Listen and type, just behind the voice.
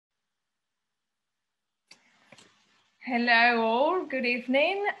Hello all, good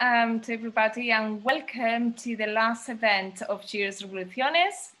evening to everybody and welcome to the last event of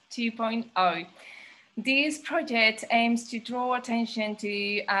Sheroes-Revoluciones 2.0. This project aims to draw attention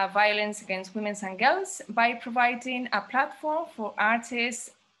to violence against women and girls by providing a platform for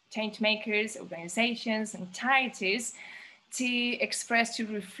artists, change makers, organizations and charities to express, to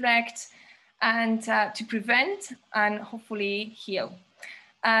reflect and to prevent and hopefully heal.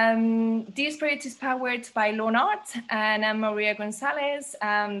 This project is powered by Lon-art, and I'm Maria Gonzalez,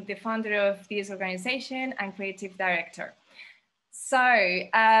 the founder of this organization and creative director. So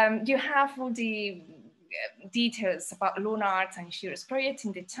you have all the details about Lon-art and Sheroes project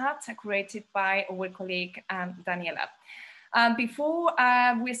in the chat created by our colleague Daniela. Before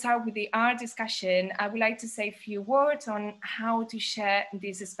we start with the art discussion, I would like to say a few words on how to share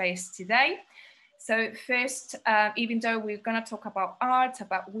this space today. So first, even though we're going to talk about art,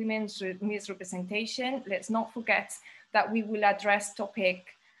 about women's misrepresentation, let's not forget that we will address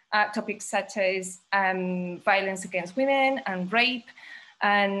topics such as violence against women and rape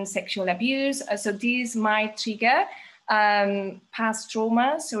and sexual abuse. So these might trigger past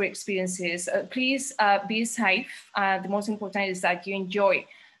traumas or experiences. Please be safe. The most important is that you enjoy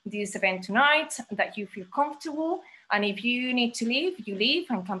this event tonight, that you feel comfortable. And if you need to leave, you leave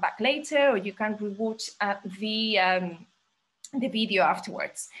and come back later, or you can rewatch the video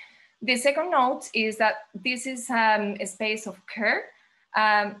afterwards. The second note is that this is a space of care.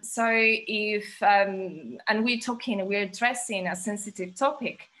 So if, and we're addressing a sensitive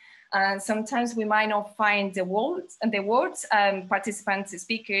topic, and sometimes we might not find the words, participants,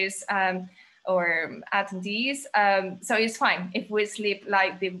 speakers, or attendees. So it's fine if we slip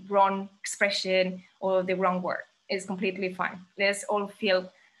like the wrong expression or the wrong word. It's completely fine. Let's all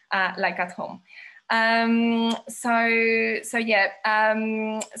feel like at home. So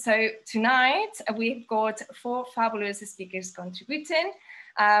tonight we've got 4 fabulous speakers contributing.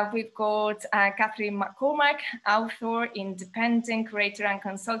 We've got Catherine McCormack, author, independent creator and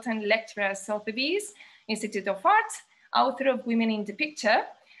consultant lecturer at Sotheby's Institute of Art, author of Women in the Picture,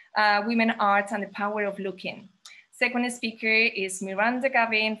 Women, Art and the Power of Looking. Second speaker is Miranda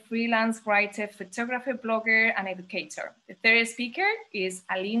Gavin, freelance writer, photographer, blogger, and educator. The third speaker is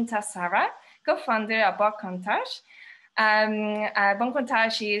Alinta Sara, co-founder of Bon Contage. Bon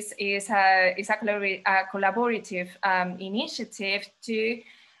Contage is a collaborative initiative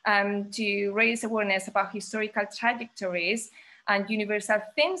to raise awareness about historical trajectories and universal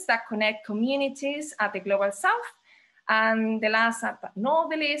themes that connect communities at the Global South. And the last but not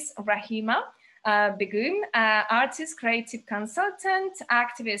the least, Rahima Begum, artist, creative consultant,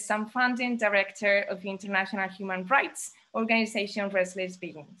 activist, and founding director of the International Human Rights Organization Restless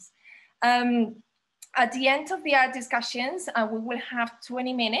Beings. At the end of the art discussions, we will have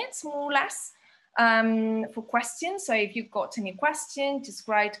 20 minutes, more or less, for questions. So if you've got any question, just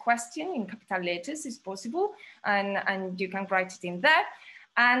write question in capital letters, if possible, and you can write it in there.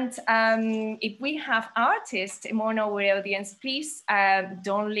 And if we have artists among our audience, please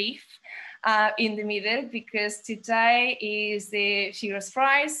don't leave in the middle, because today is the Sheroes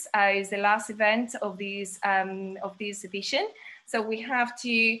Prize, is the last event of this edition. So we have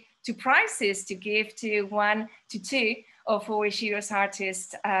two prizes to give to 1 to 2 of our Sheroes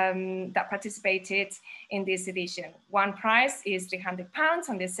artists that participated in this edition. One prize is £300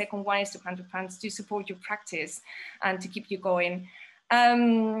 and the second one is £200 to support your practice and to keep you going.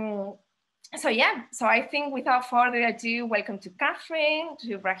 So I think without further ado, welcome to Catherine,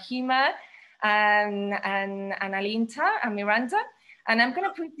 to Rahima, and Alinta and Miranda. And I'm going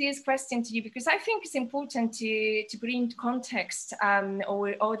to put this question to you because I think it's important to put into context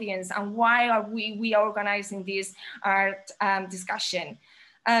our audience and why are we are organizing this art discussion.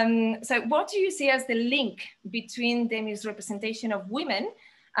 So what do you see as the link between the misrepresentation of women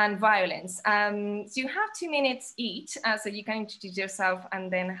and violence? So you have 2 minutes each, so you can introduce yourself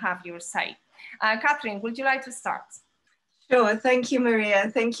and then have your say. Catherine, would you like to start? Sure, thank you,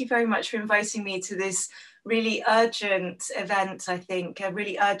 Maria. Thank you very much for inviting me to this really urgent event, I think, a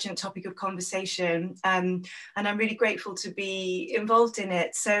really urgent topic of conversation. And I'm really grateful to be involved in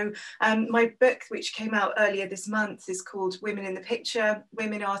it. So my book, which came out earlier this month, is called Women in the Picture,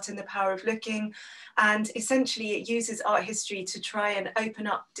 Women, Art and the Power of Looking. And essentially it uses art history to try and open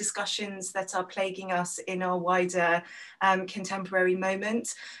up discussions that are plaguing us in our wider contemporary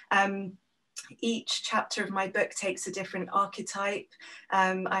moment. Each chapter of my book takes a different archetype.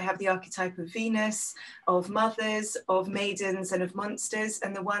 I have the archetype of Venus, of mothers, of maidens, and of monsters.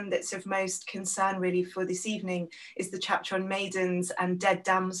 And the one that's of most concern really for this evening is the chapter on maidens and dead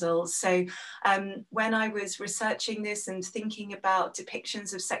damsels. So when I was researching this and thinking about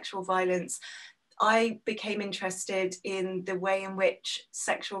depictions of sexual violence, I became interested in the way in which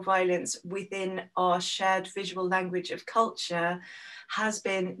sexual violence within our shared visual language of culture has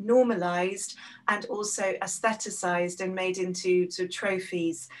been normalized and also aestheticized and made into sort of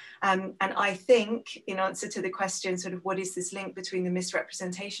trophies. And I think, in answer to the question, sort of what is this link between the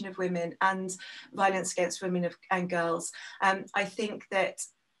misrepresentation of women and violence against women and girls, I think that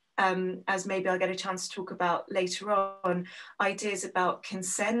as maybe I'll get a chance to talk about later on, ideas about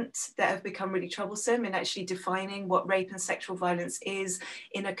consent that have become really troublesome in actually defining what rape and sexual violence is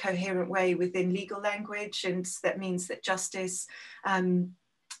in a coherent way within legal language. And that means that justice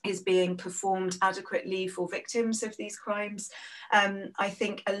is being performed adequately for victims of these crimes. I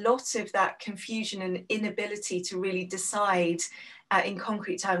think a lot of that confusion and inability to really decide in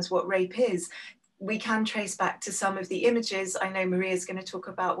concrete terms what rape is, we can trace back to some of the images. I know Maria is going to talk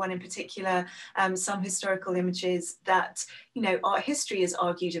about one in particular, some historical images that, you know, art history has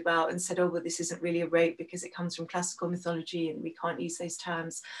argued about and said, oh, well, this isn't really a rape because it comes from classical mythology and we can't use those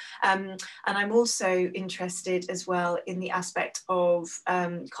terms. And I'm also interested as well in the aspect of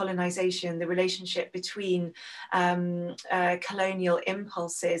colonization, the relationship between colonial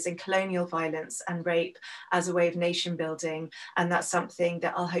impulses and colonial violence and rape as a way of nation building. And that's something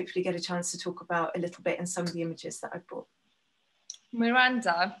that I'll hopefully get a chance to talk about a little bit in some of the images that I brought.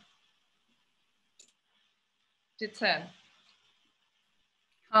 Miranda, your turn.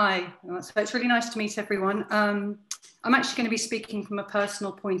 Hi, so it's really nice to meet everyone. I'm actually going to be speaking from a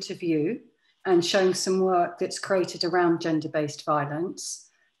personal point of view and showing some work that's created around gender-based violence.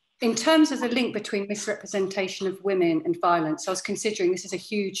 In terms of the link between misrepresentation of women and violence, I was considering this is a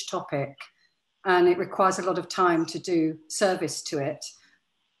huge topic and it requires a lot of time to do service to it.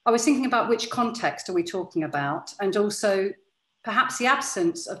 I was thinking about which context are we talking about, and also perhaps the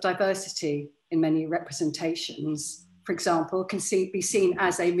absence of diversity in many representations, for example, can be seen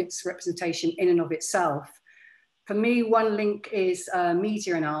as a misrepresentation in and of itself. For me, one link is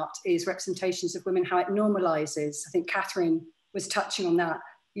media and art is representations of women, how it normalizes. I think Catherine was touching on that.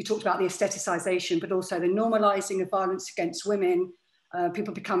 You talked about the aestheticization, but also the normalizing of violence against women.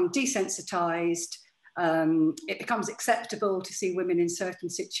 People become desensitized. It becomes acceptable to see women in certain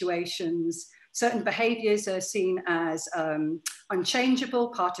situations. Certain behaviors are seen as unchangeable,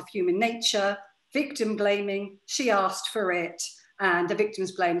 part of human nature. Victim blaming, she asked for it, and the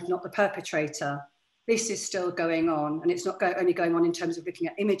victim's blamed, not the perpetrator. This is still going on, and it's not only going on in terms of looking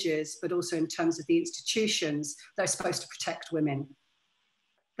at images, but also in terms of the institutions that are supposed to protect women.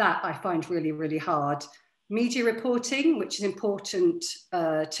 That I find really, really hard. Media reporting, which is important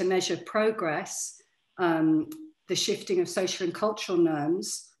to measure progress, the shifting of social and cultural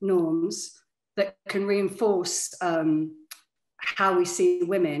norms that can reinforce how we see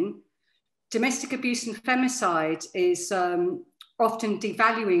women. Domestic abuse and femicide is often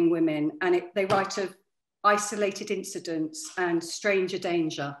devaluing women, and they write of isolated incidents and stranger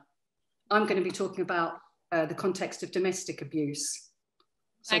danger. I'm going to be talking about the context of domestic abuse.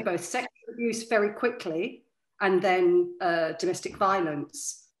 So both sexual abuse very quickly, and then domestic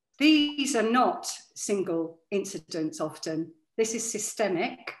violence. These are not single incidents often. This is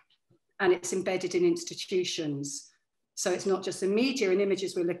systemic and it's embedded in institutions. So it's not just the media and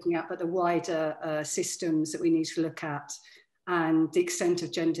images we're looking at, but the wider systems that we need to look at, and the extent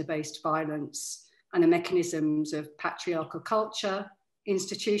of gender-based violence and the mechanisms of patriarchal culture,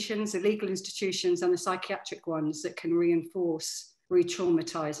 institutions, the legal institutions and the psychiatric ones that can reinforce,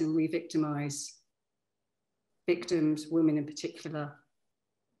 re-traumatize and re-victimize victims, women in particular.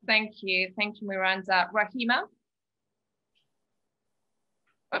 Thank you, Miranda. Rahima?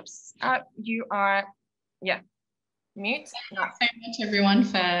 Oops, you are, mute. Thanks so much everyone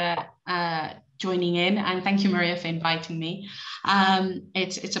for joining in, and thank you Maria for inviting me.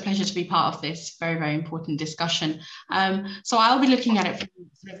 It's a pleasure to be part of this very, very important discussion. So I'll be looking at it from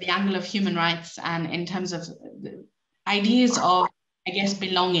sort of the angle of human rights and in terms of the ideas of, I guess,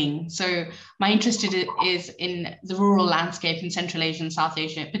 belonging. So my interest is in the rural landscape in Central Asia and South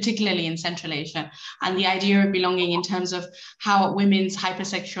Asia, particularly in Central Asia, and the idea of belonging in terms of how women's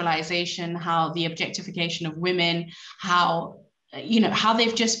hypersexualization, how the objectification of women, how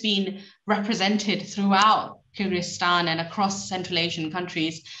they've just been represented throughout Kyrgyzstan and across Central Asian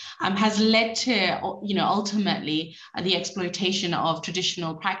countries has led to, ultimately the exploitation of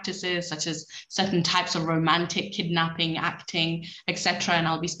traditional practices such as certain types of romantic kidnapping, acting, etc. And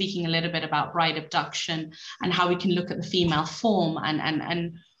I'll be speaking a little bit about bride abduction and how we can look at the female form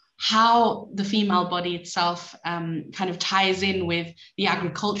and how the female body itself kind of ties in with the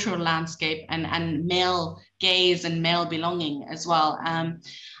agricultural landscape and male gaze and male belonging as well.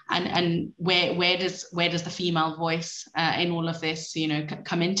 and where does the female voice in all of this, you know,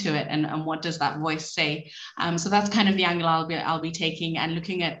 come into it, and what does that voice say? So that's kind of the angle I'll be taking, and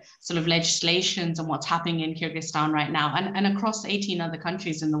looking at sort of legislations and what's happening in Kyrgyzstan right now, and across 18 other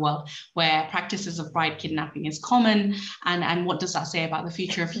countries in the world where practices of bride kidnapping is common, and what does that say about the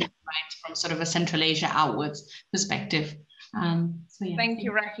future of human rights from sort of a Central Asia outwards perspective. So yeah. Thank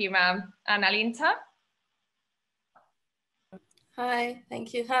you, Rahima. Analinta? Hi,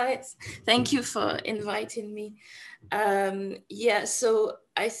 thank you. Hi, thank you for inviting me. Yeah, so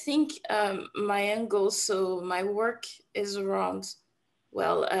I think my angle, so my work is around,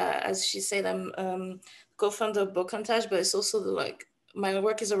 well, as she said, I'm co-founder of Bokantaj, but it's also like, my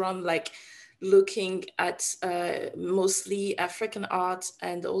work is around like looking at mostly African art,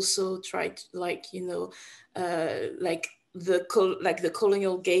 and also try to, like, you know, like the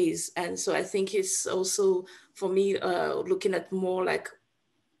colonial gaze. And so I think it's also for me looking at more like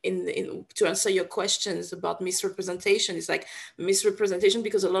to answer your questions about misrepresentation. It's like misrepresentation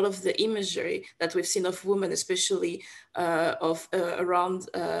because a lot of the imagery that we've seen of women, especially around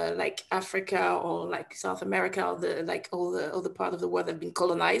like Africa or like South America, or like all the part of the world that have been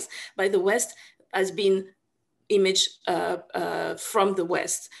colonized by the West, has been image from the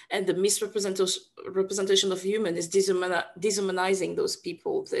West, and the misrepresentation of human is dehumanizing those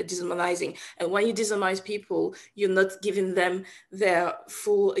people. They're dehumanizing, and when you dehumanize people, you're not giving them their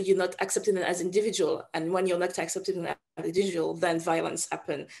full, you're not accepting them as individual, and when you're not accepting them as individual, then violence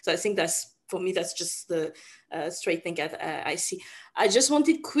happens. So I think that's, for me, that's just the straight thing that I see. I just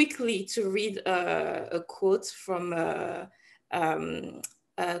wanted quickly to read a quote from Kwame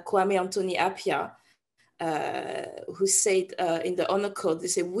Anthony Appiah, who said in the Honor Code, they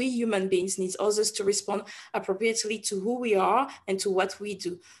say, we human beings need others to respond appropriately to who we are and to what we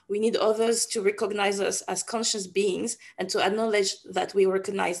do. We need others to recognize us as conscious beings and to acknowledge that we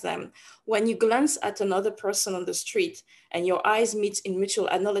recognize them. When you glance at another person on the street and your eyes meet in mutual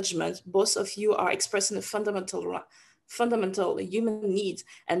acknowledgement, both of you are expressing a fundamental human need,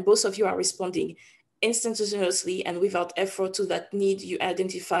 and both of you are responding instantaneously and without effort to that need you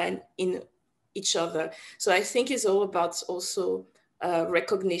identify in each other. So I think it's all about also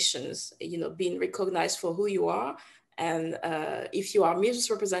recognitions, you know, being recognized for who you are. And if you are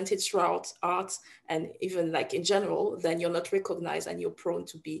misrepresented throughout art and even like in general, then you're not recognized and you're prone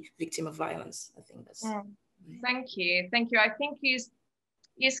to be victim of violence. I think that's. Thank you. Thank you. I think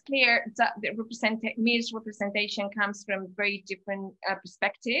it's clear that the misrepresentation comes from very different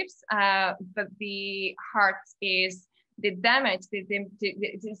perspectives, but the heart is the damage,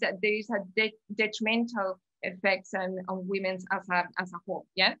 that there is a detrimental effects on women as a whole.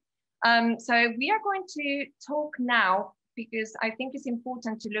 Yeah. So we are going to talk now, because I think it's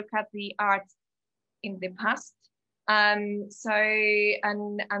important to look at the art in the past. So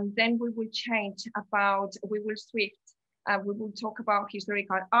and then we will change about, we will talk about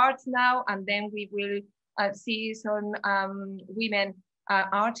historical art now, and then we will see some women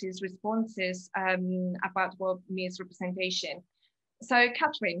artists' responses about what misrepresentation. So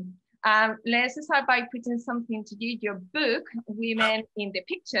Catherine, let's start by putting something to you. Your book, Women in the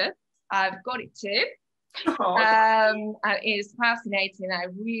Picture, I've got it too. It's fascinating. I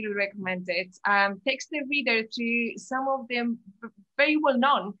really recommend it. Takes the reader through some of the very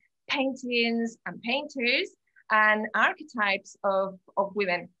well-known paintings and painters and archetypes of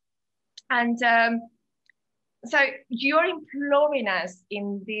women. And so you're imploring us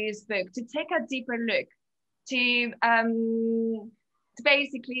in this book to take a deeper look, to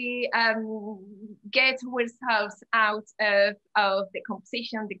basically get ourselves out of the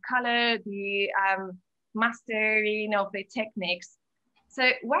composition, the color, the mastering of the techniques. So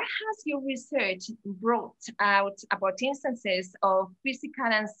what has your research brought out about instances of physical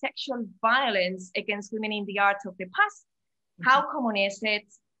and sexual violence against women in the art of the past? How common is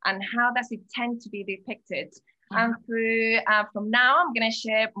it, and how does it tend to be depicted? And from now, I'm going to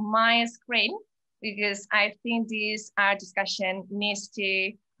share my screen, because I think this discussion needs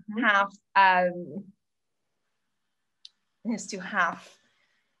to have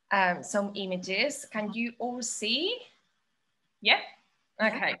some images. Can you all see? Yeah.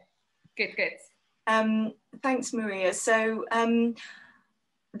 Okay. Good. Thanks, Maria. So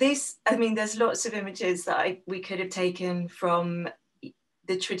there's lots of images that we could have taken from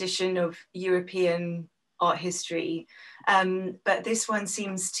the tradition of European art history, but this one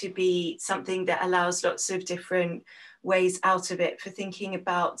seems to be something that allows lots of different ways out of it for thinking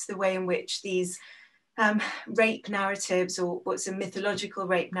about the way in which these rape narratives, or what's a mythological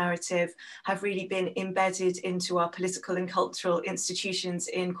rape narrative, have really been embedded into our political and cultural institutions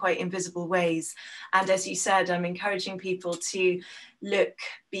in quite invisible ways. And as you said, I'm encouraging people to look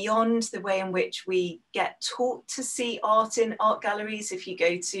beyond the way in which we get taught to see art in art galleries. If you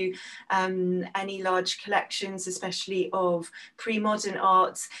go to any large collections, especially of pre-modern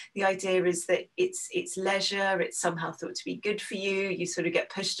art, the idea is that it's leisure, it's somehow thought to be good for you. You sort of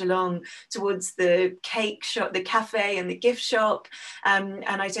get pushed along towards the cake shop, the cafe and the gift shop. And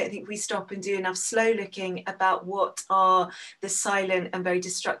I don't think we stop and do enough slow looking about what are the silent and very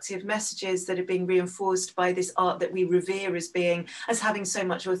destructive messages that are being reinforced by this art that we revere as having so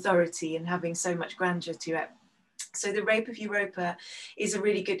much authority and having so much grandeur to it. So the Rape of Europa is a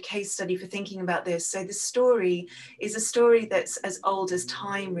really good case study for thinking about this. So the story is a story that's as old as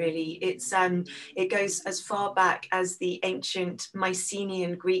time, really. It goes as far back as the ancient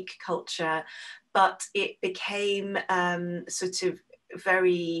Mycenaean Greek culture, but it became sort of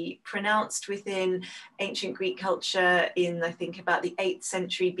very pronounced within ancient Greek culture in, I think, about the 8th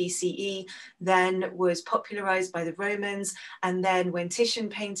century BCE, then was popularized by the Romans. And then when Titian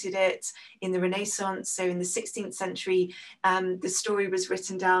painted it in the Renaissance, so in the 16th century, the story was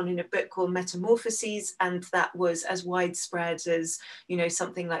written down in a book called Metamorphoses, and that was as widespread as, you know,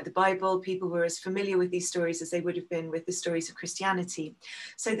 something like the Bible. People were as familiar with these stories as they would have been with the stories of Christianity.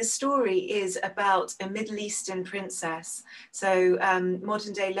 So the story is about a Middle Eastern princess. So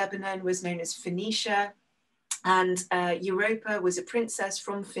modern day Lebanon was known as Phoenicia, and Europa was a princess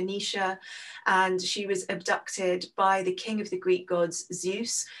from Phoenicia, and she was abducted by the king of the Greek gods,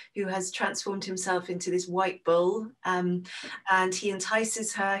 Zeus, who has transformed himself into this white bull, and he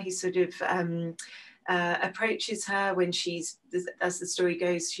entices her. He sort of approaches her when she's, as the story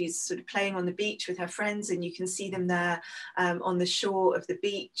goes, she's sort of playing on the beach with her friends, and you can see them there on the shore of the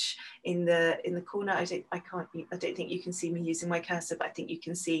beach in the corner. I don't think you can see me using my cursor, but I think you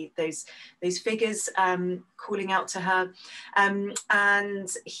can see those figures calling out to her, and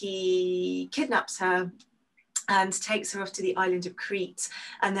he kidnaps her and takes her off to the island of Crete.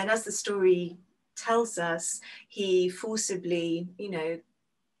 And then, as the story tells us, he forcibly, you know,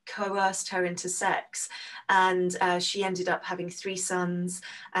 coerced her into sex, and she ended up having 3 sons,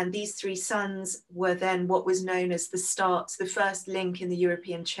 and these 3 sons were then what was known as the first link in the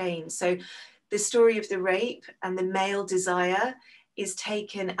European chain. So the story of the rape and the male desire is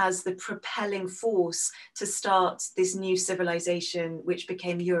taken as the propelling force to start this new civilization, which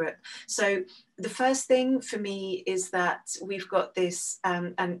became Europe. So the first thing for me is that we've got this,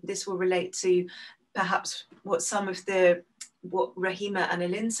 and this will relate to perhaps what Rahima and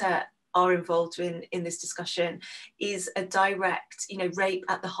Alinta are involved in this discussion, is a direct, you know, rape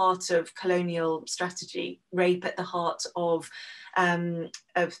at the heart of colonial strategy, rape at the heart of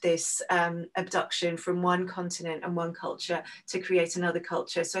this abduction from one continent and one culture to create another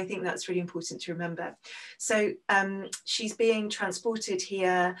culture. So I think that's really important to remember. So she's being transported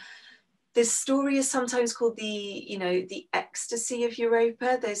here. This story is sometimes called the ecstasy of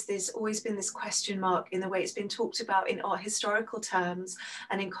Europa. There's always been this question mark in the way it's been talked about in art historical terms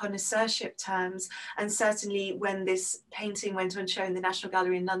and in connoisseurship terms. And certainly when this painting went on show in the National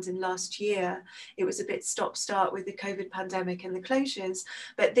Gallery in London last year, it was a bit stop-start with the COVID pandemic and the closures.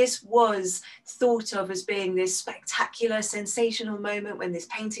 But this was thought of as being this spectacular, sensational moment when this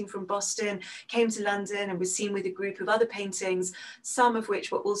painting from Boston came to London and was seen with a group of other paintings, some of which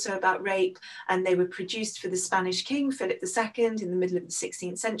were also about rape, and they were produced for the Spanish king, Philip II, in the middle of the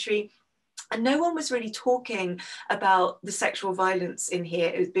 16th century. And no one was really talking about the sexual violence in here.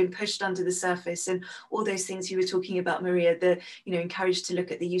 It was been pushed under the surface, and all those things you were talking about, Maria, encouraged to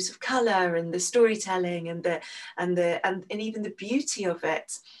look at the use of color and the storytelling and even the beauty of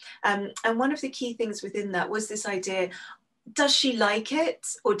it. And one of the key things within that was this idea: does she like it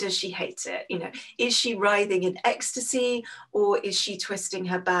or does she hate it? You know, is she writhing in ecstasy or is she twisting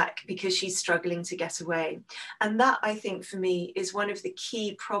her back because she's struggling to get away? And that, I think, for me, is one of the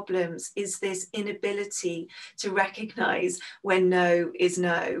key problems, is this inability to recognize when no is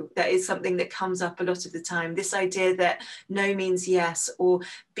no. That is something that comes up a lot of the time. This idea that no means yes, or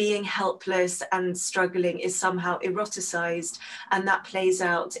being helpless and struggling is somehow eroticized, and that plays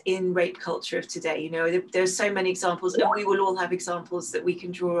out in rape culture of today. You know, there are so many examples, and we will all have examples that we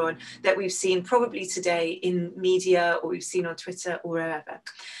can draw on that we've seen probably today in media, or we've seen on Twitter or wherever.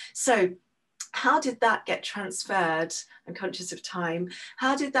 So how did that get transferred? I'm conscious of time.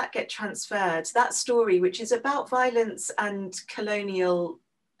 How did that get transferred? That story, which is about violence and colonial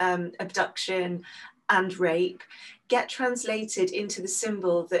abduction and rape get translated into the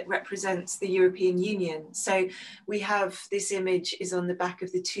symbol that represents the European Union. So we have this image is on the back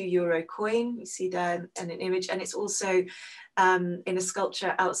of the €2 coin, you see there, and an image, and it's also in a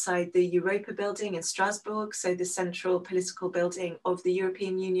sculpture outside the Europa building in Strasbourg, so the central political building of the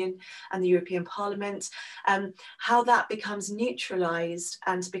European Union and the European Parliament, how that becomes neutralized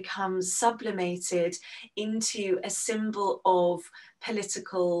and becomes sublimated into a symbol of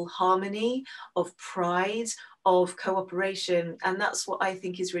political harmony, of pride, of cooperation. And that's what I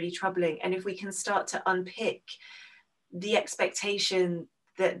think is really troubling. And if we can start to unpick the expectation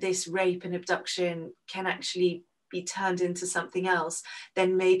that this rape and abduction can actually be turned into something else,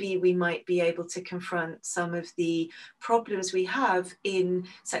 then maybe we might be able to confront some of the problems we have in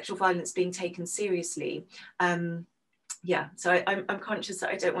sexual violence being taken seriously. Yeah, so I'm conscious that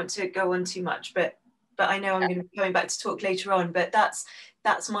I don't want to go on too much, but I know I'm going to be coming back to talk later on. But that's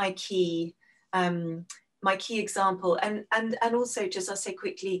my key example. And also, just I'll say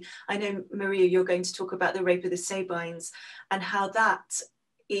quickly, I know, Maria, you're going to talk about the rape of the Sabines and how that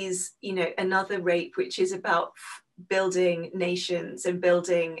is, you know, another rape which is about building nations and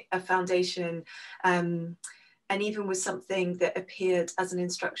building a foundation, and even was something that appeared as an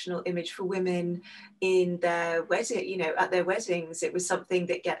instructional image for women in their wedding, you know, at their weddings. It was something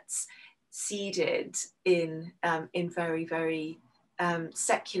that gets seeded in very, very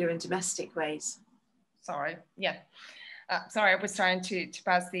secular and domestic ways. Sorry, yeah. Sorry, I was trying to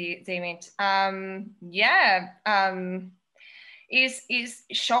pass the image. Is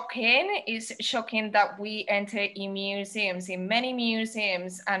shocking. It's shocking that we enter in museums, in many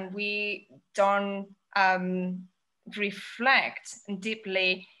museums, and we don't reflect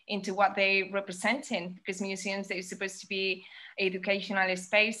deeply into what they're representing, because museums, they're supposed to be educational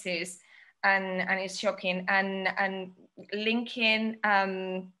spaces, and it's shocking. And linking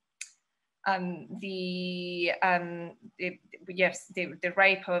the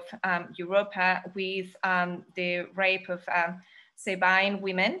rape of Europa with the rape of Sabine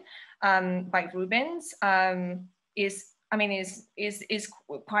women by Rubens is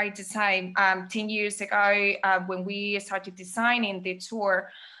quite the same. 10 years ago, when we started designing the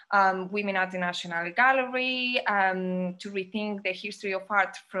tour Women at the National Gallery to rethink the history of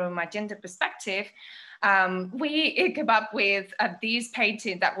art from a gender perspective, we came up with this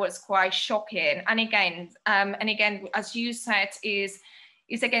painting that was quite shocking. And again, as you said, is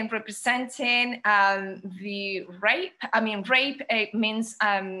again representing the rape. I mean, rape means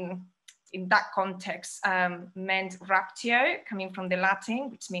in that context meant raptio, coming from the Latin,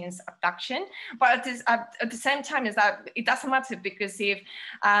 which means abduction. But at the same time, is that it doesn't matter, because if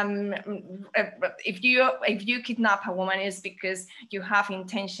you kidnap a woman, it's because you have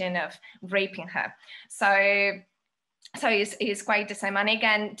intention of raping her. So it's quite the same. And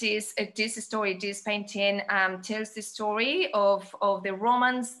again, this story, this painting tells the story of the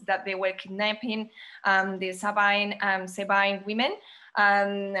Romans that they were kidnapping the Sabine women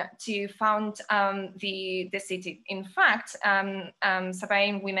to found the city. In fact,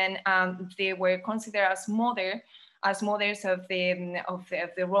 Sabine women, they were considered as mothers of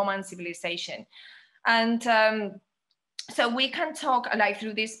the Roman civilization. And so we can talk like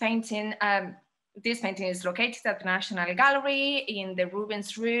through this painting. This painting is located at the National Gallery in the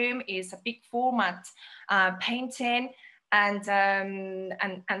Rubens room. It's a big format painting. And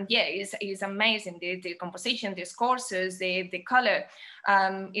yeah, it's amazing. The composition, the courses, the color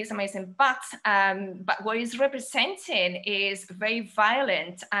is amazing. But what is representing is very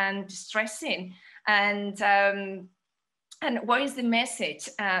violent and distressing. And what is the message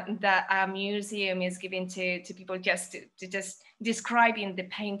that a museum is giving to people, just describing the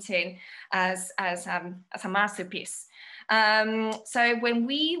painting as a masterpiece? So when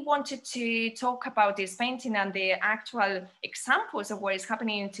we wanted to talk about this painting and the actual examples of what is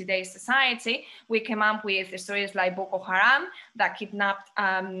happening in today's society, we came up with stories like Boko Haram that kidnapped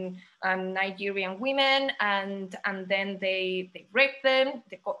Nigerian women, and then they raped them,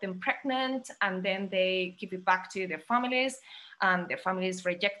 they got them pregnant, and then they give it back to their families. Their families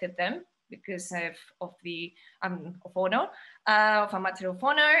rejected them because of honor, of a matter of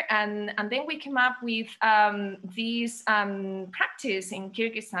honor, and then we came up with this practice in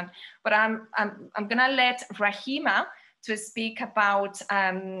Kyrgyzstan. But I'm gonna let Rahima to speak about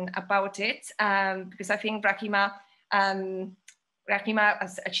it, because I think Rahima,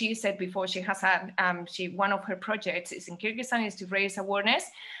 as she said before, she has one of her projects is in Kyrgyzstan is to raise awareness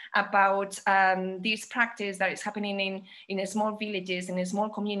about this practice that is happening in small villages, in small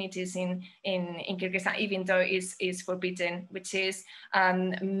communities in Kyrgyzstan, even though it's forbidden, which is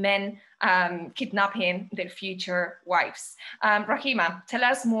men kidnapping their future wives. Rahima, tell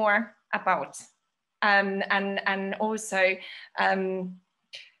us more about. and also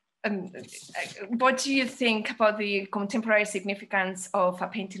what do you think about the contemporary significance of a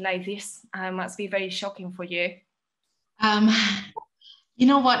painting like this? Must be very shocking for you. You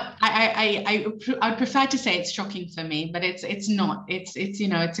know what? I'd prefer to say it's shocking for me, but it's not. It's you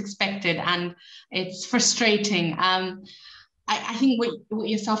know, it's expected and it's frustrating. I think what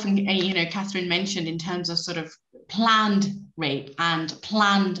yourself and you know, Catherine mentioned in terms of sort of planned rape and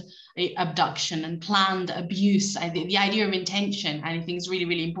planned abduction and planned abuse, the idea of intention, I think is really,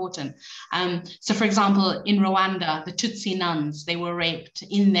 really important. So for example, in Rwanda, the Tutsi nuns, they were raped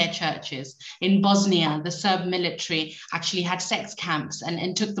in their churches. In Bosnia, the Serb military actually had sex camps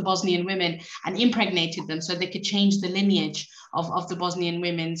and took the Bosnian women and impregnated them so they could change the lineage of the Bosnian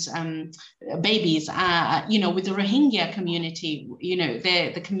women's babies. You know, with the Rohingya community, you know,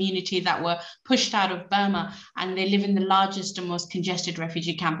 the community that were pushed out of Burma, and they live in the largest and most congested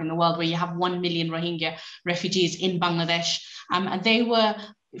refugee camp in the world, where you have 1 million Rohingya refugees in Bangladesh. And they were,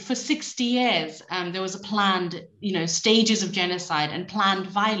 for 60 years, there was a planned, you know, stages of genocide and planned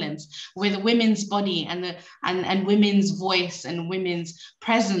violence, where the women's body and women's voice and women's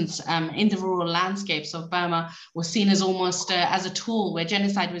presence in the rural landscapes of Burma was seen as almost as a tool, where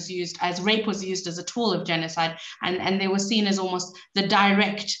genocide was used, as rape was used as a tool of genocide, and they were seen as almost the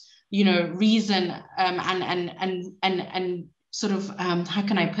direct, you know, reason and sort of how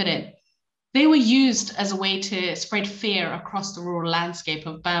can I put it? They were used as a way to spread fear across the rural landscape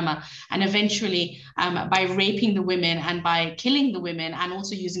of Burma. And eventually, by raping the women and by killing the women and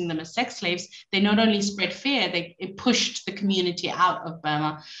also using them as sex slaves, they not only spread fear, it pushed the community out of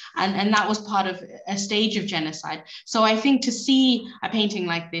Burma. And that was part of a stage of genocide. So I think to see a painting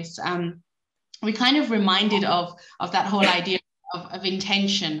like this, we kind of reminded of that whole idea of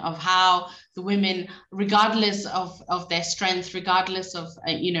intention, of how the women, regardless of their strength, regardless of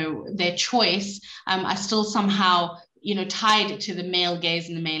you know, their choice, are still somehow, you know, tied to the male gaze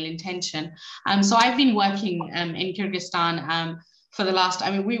and the male intention. So I've been working in Kyrgyzstan for the last,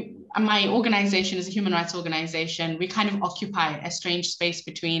 I mean, my organization is a human rights organization. We kind of occupy a strange space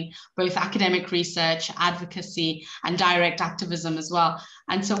between both academic research, advocacy, and direct activism as well.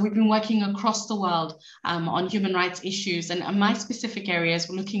 And so we've been working across the world on human rights issues. And my specific areas,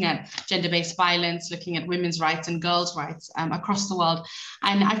 we're looking at gender-based violence, looking at women's rights and girls' rights across the world.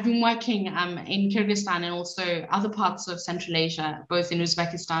 And I've been working in Kyrgyzstan and also other parts of Central Asia, both in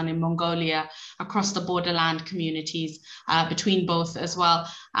Uzbekistan and Mongolia, across the borderland communities between both as well,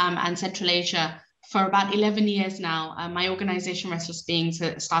 and Central Asia for about 11 years now. My organization, Restless Beings,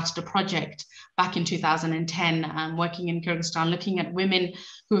 started a project back in 2010, working in Kyrgyzstan, looking at women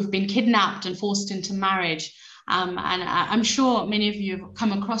who have been kidnapped and forced into marriage. And I'm sure many of you have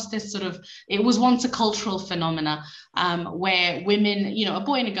come across this sort of, it was once a cultural phenomena where women, you know, a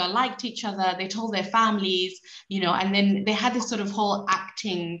boy and a girl liked each other, they told their families, you know, and then they had this sort of whole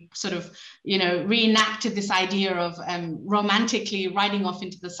acting sort of, you know, reenacted this idea of romantically riding off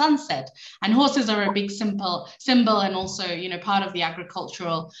into the sunset. And horses are a big symbol and also, you know, part of the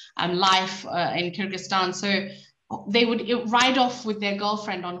agricultural life in Kyrgyzstan. So they would ride off with their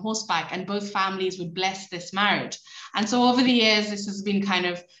girlfriend on horseback, and both families would bless this marriage. And so over the years, this has been kind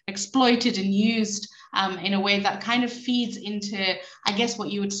of exploited and used in a way that kind of feeds into, I guess, what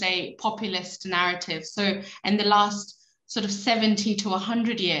you would say, populist narrative. So in the last sort of 70 to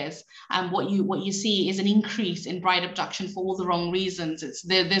 100 years, what you see is an increase in bride abduction for all the wrong reasons.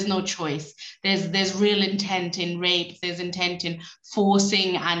 There's no choice. There's real intent in rape. There's intent in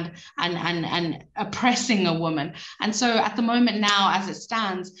forcing and oppressing a woman. And so at the moment now, as it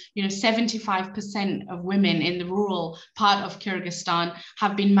stands, you know, 75% of women in the rural part of Kyrgyzstan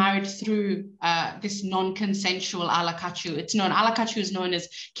have been married through this non-consensual alakachu. It's known, alakachu is known as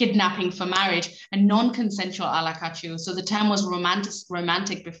kidnapping for marriage, and non-consensual alakachu. So the term was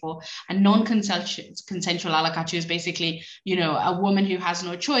romantic before, and non-consensual alakachu is basically, you know, a woman who has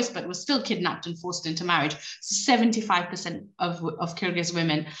no choice but was still kidnapped and forced into marriage. So 75% of Kyrgyz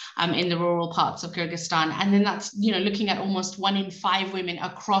women in the rural parts of Kyrgyzstan, and then that's, you know, looking at almost 1 in 5 women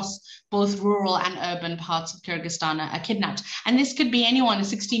across both rural and urban parts of Kyrgyzstan are kidnapped. And this could be anyone, a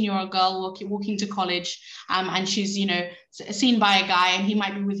 16-year-old girl walking to college, and she's, you know, seen by a guy, and he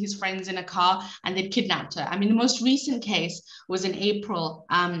might be with his friends in a car, and they'd kidnapped her. I mean, the most recent case was in April,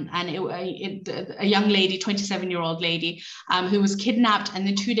 and a young lady, 27-year-old lady, who was kidnapped, and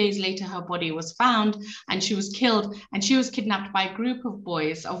then 2 days later her body was found and she was killed. And she was kidnapped by a group of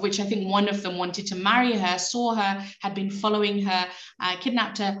boys, of which I think one of them wanted to marry her, saw her, had been following her,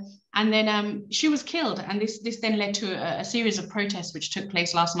 kidnapped her. And then she was killed, and this then led to a series of protests which took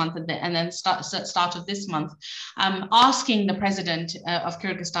place last month and then start of this month, asking the president of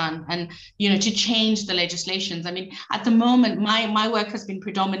Kyrgyzstan and to change the legislations. I mean, at the moment, my work has been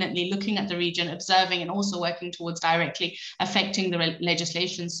predominantly looking at the region, observing, and also working towards directly affecting the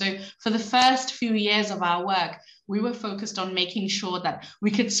legislation. So for the first few years of our work, we were focused on making sure that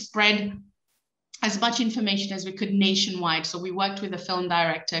we could spread as much information as we could nationwide. So we worked with a film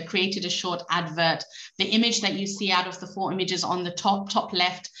director, created a short advert. The image that you see out of the 4 images on the top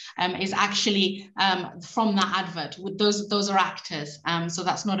left is actually from that advert. With those are actors. So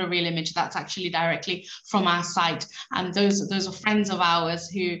that's not a real image. That's actually directly from our site. And those are friends of ours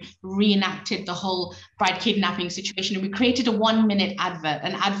who reenacted the whole bride kidnapping situation. And we created a 1-minute advert,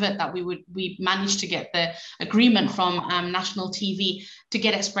 an advert that we managed to get the agreement from national TV to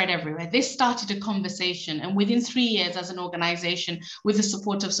get it spread everywhere. This started a conversation, and within 3 years as an organization, with the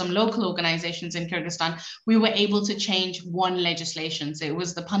support of some local organizations in Kyrgyzstan, we were able to change 1 legislation. So it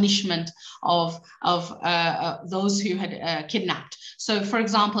was the punishment of those who had kidnapped. So for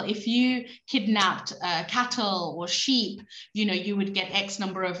example, if you kidnapped cattle or sheep, you would get X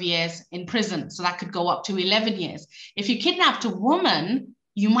number of years in prison. So that could go up to 11 years. If you kidnapped a woman,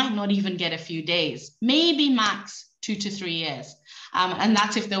 you might not even get a few days, maybe max 2 to 3 years. And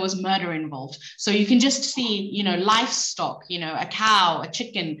that's if there was murder involved. So you can just see, livestock, a cow, a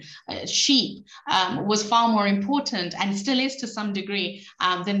chicken, a sheep was far more important, and still is to some degree,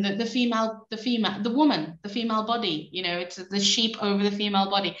 than the female body. It's the sheep over the female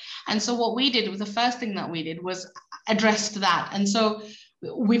body. And so what we did, the first thing that we did was addressed that. And so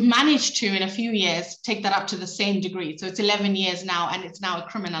we've managed to, in a few years, take that up to the same degree. So it's 11 years now, and it's now a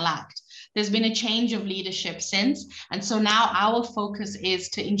criminal act. There's been a change of leadership since. And so now our focus is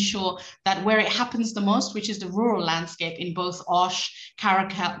to ensure that where it happens the most, which is the rural landscape in both Osh,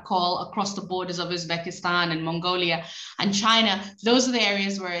 Karakol, across the borders of Uzbekistan and Mongolia and China, those are the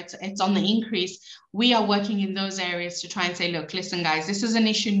areas where it's on the increase. We are working in those areas to try and say, look, listen, guys, this is an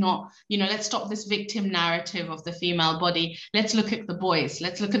issue, not, let's stop this victim narrative of the female body. Let's look at the boys.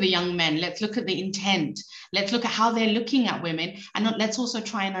 Let's look at the young men. Let's look at the intent. Let's look at how they're looking at women. And let's also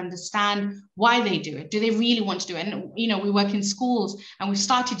try and understand why they do it. Do they really want to do it? And, we work in schools, and we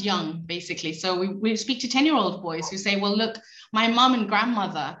started young, basically. So we speak to 10-year-old boys who say, well, look, my mom and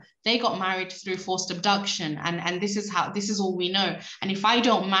grandmother, they got married through forced abduction, and this is all we know. And if I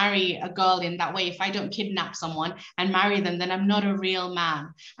don't marry a girl in that way, if I don't kidnap someone and marry them, then I'm not a real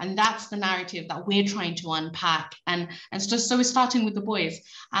man. And that's the narrative that we're trying to unpack. And so we're starting with the boys,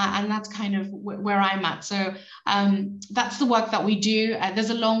 and that's kind of where I'm at. So that's the work that we do.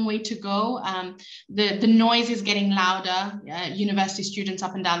 There's a long way to go. The noise is getting louder. University students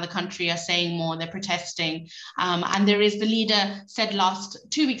up and down the country are saying more. They're protesting, and there is the leader said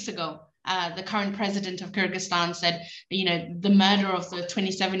 2 weeks ago, the current president of Kyrgyzstan said, the murder of the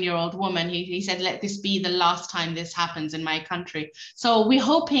 27-year-old woman, he said, let this be the last time this happens in my country. So we're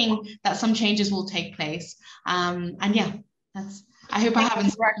hoping that some changes will take place. And yeah, I hope I haven't.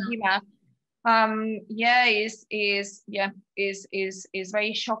 Is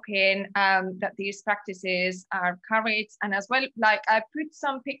very shocking that these practices are carried. And as well, like I put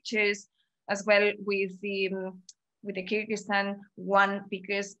some pictures as well with the Kyrgyzstan one,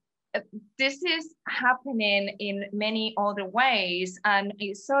 because this is happening in many other ways, and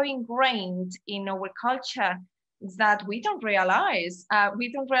it's so ingrained in our culture that we don't realize.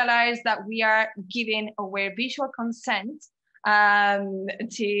 We don't realize that we are giving our visual consent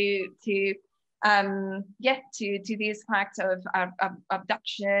to this fact of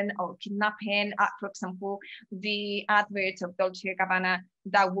abduction or kidnapping. For example, the advert of Dolce & Gabbana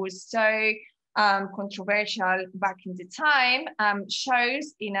that was so controversial back in the time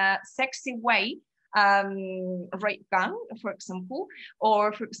shows in a sexy way rape gun, for example,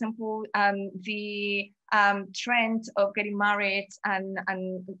 or for example the trend of getting married and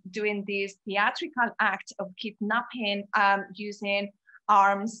doing this theatrical act of kidnapping using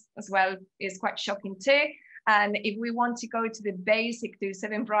arms as well is quite shocking too. And if we want to go to the basic, to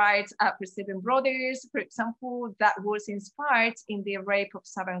 7 brides for 7 brothers, for example, that was inspired in the rape of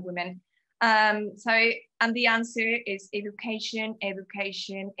 7 women. And the answer is education,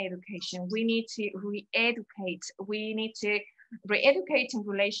 education, education. We need to re-educate. We need to re-educate in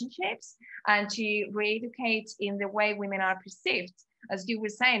relationships and to re-educate in the way women are perceived. As you were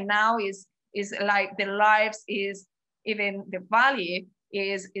saying, now is like the lives is, even the value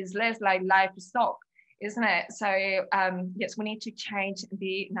is less like livestock, isn't it? So yes, we need to change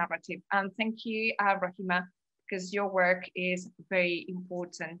the narrative. And thank you, Rahima, because your work is very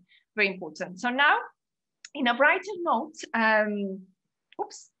important, very important. So now, in a brighter note,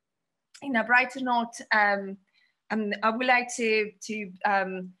 in a brighter note, I would like to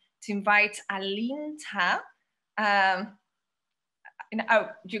invite Alinta. Oh,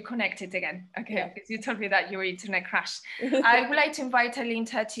 you connected again. Okay, yeah. because you told me that your internet crashed. I would like to invite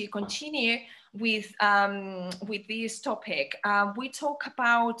Alinta to continue with this topic. We talk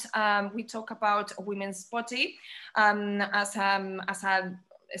about women's body as a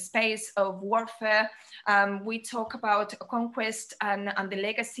space of warfare. We talk about conquest and the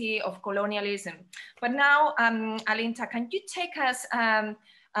legacy of colonialism. But now, Alinta, can you take us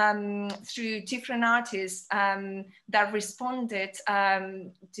through different artists that responded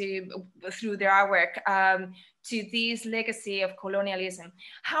through their artwork to this legacy of colonialism?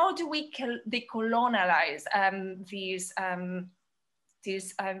 How do we decolonialize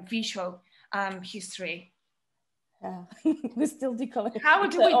this visual history? We still decolonize. How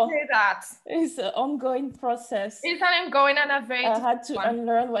do we do that? It's an ongoing process. It's an ongoing and a very I had to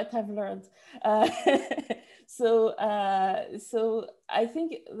unlearn what I've learned. So I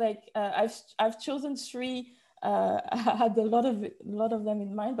think like I've chosen three. I had a lot of them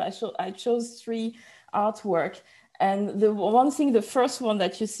in mind, but I chose three artwork. And the first one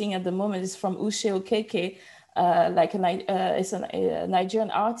that you're seeing at the moment is from Uche Okeke, it's a Nigerian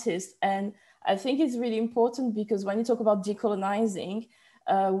artist. And I think it's really important because when you talk about decolonizing,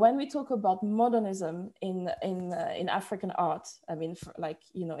 when we talk about modernism in African art, I mean,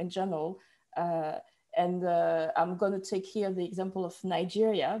 in general, and I'm going to take here the example of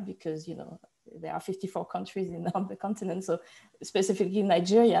Nigeria because, there are 54 countries on the continent, so specifically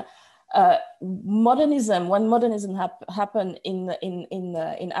Nigeria. When modernism happened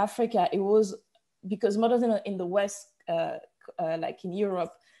in Africa, it was because modernism in the West, like in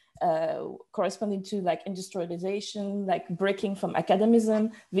Europe, corresponding to like industrialization, like breaking from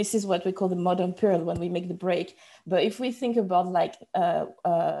academicism. This is what we call the modern period when we make the break. But if we think about like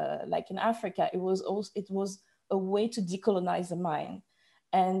in Africa, it was a way to decolonize the mind.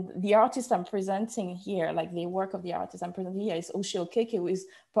 And the artist I'm presenting here, like the work of the artist I'm presenting here, is Uche Okeke, who is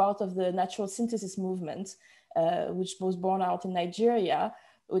part of the natural synthesis movement, which was born out in Nigeria,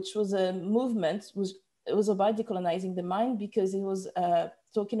 which was a movement. It was about decolonizing the mind because it was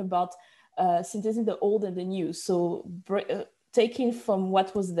talking about synthesizing the old and the new. So taking from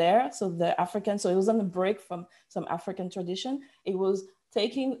what was there, so the African, so it wasn't a break from some African tradition. It was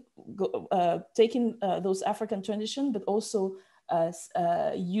taking those African tradition, but also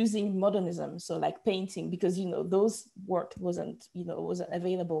using modernism, so like painting, because those work wasn't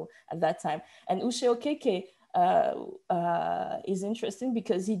available at that time. And Uche Okeke is interesting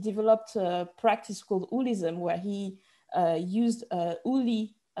because he developed a practice called Ulism, where he used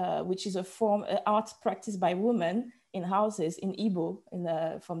Uli, which is a form art practiced by women in houses in Igbo,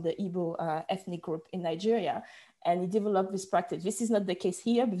 from the Igbo ethnic group in Nigeria, and he developed this practice. This is not the case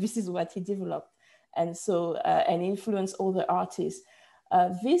here, but this is what he developed, and so and influenced all the artists.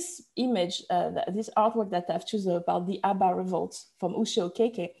 This image, this artwork that I've chosen about the Aba revolt from Uche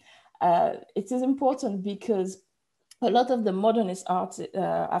Okeke, it is important because a lot of the modernist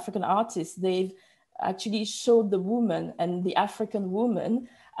African artists, they've actually showed the woman and the African woman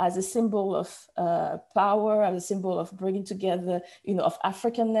as a symbol of power, as a symbol of bringing together, of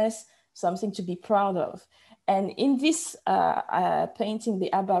Africanness, something to be proud of. And in this painting,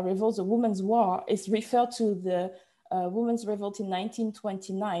 the Aba Revolt, the Women's War, is referred to the Women's Revolt in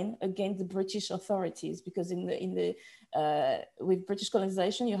 1929 against the British authorities, because with British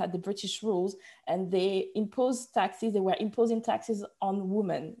colonization, you had the British rules, and they imposed taxes. They were imposing taxes on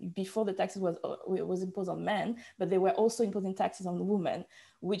women. Before, the taxes was imposed on men, but they were also imposing taxes on women,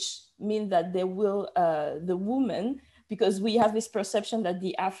 which means that they will the woman, because we have this perception that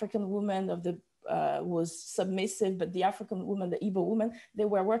the African woman was submissive, but the African woman, the Igbo woman, they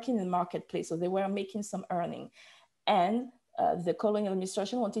were working in the marketplace, so they were making some earning, and the colonial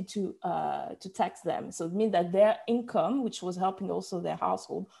administration wanted to tax them. So it means that their income, which was helping also their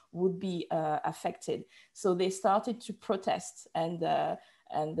household, would be affected. So they started to protest, and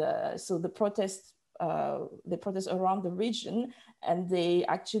so the protests around the region, and they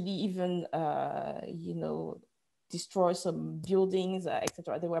actually even destroy some buildings,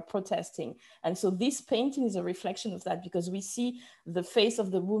 etc. They were protesting. And so this painting is a reflection of that, because we see the face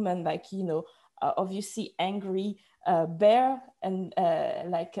of the woman, like, obviously angry, bare, and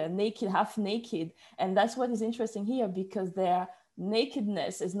naked, half naked. And that's what is interesting here, because their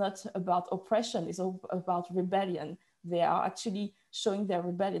nakedness is not about oppression, it's about rebellion. They are actually showing their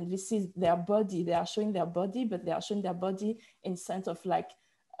rebellion. This is their body. They are showing their body, but they are showing their body in sense of like,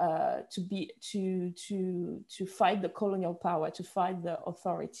 to fight the colonial power, to fight the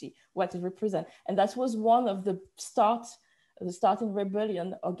authority, what it represents. And that was one of the the starting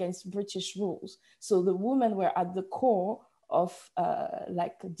rebellion against British rules. So the women were at the core of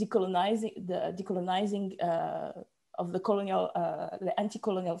like decolonizing of the colonial, the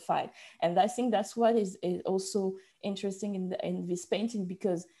anti-colonial fight. And I think that's what is also interesting in this painting,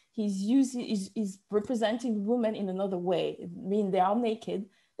 because he's representing women in another way. I mean, they are naked,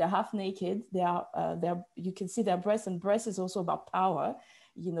 they're half naked, you can see their breasts, and breasts is also about power.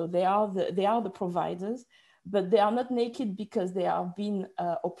 You know, they are the providers, but they are not naked because they are being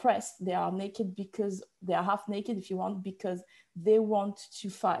oppressed. They are naked because they are half naked, if you want, because they want to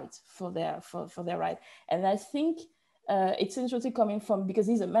fight for their right. And I think it's interesting coming from, because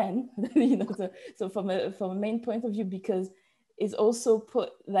he's a man, you know, so from a main point of view, because it's also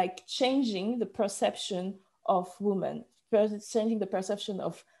changing the perception of women, changing the perception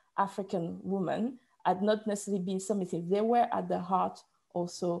of African women had not necessarily been submissive. They were at the heart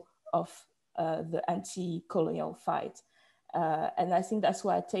also of the anti-colonial fight. And I think that's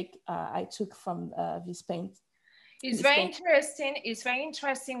what I took from this paint. It's very interesting. It's very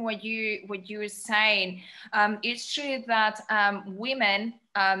interesting what you were saying. It's true that women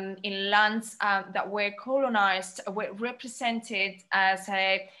in lands that were colonized were represented as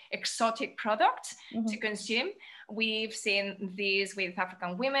an exotic product to consume. We've seen this with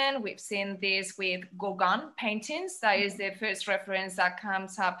African women. We've seen this with Gauguin paintings. That is the first reference that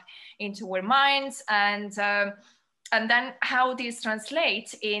comes up into our minds, and then how this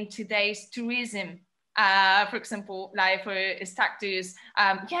translates in today's tourism. For example, like for statues,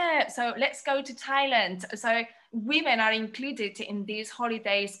 so let's go to Thailand. So women are included in these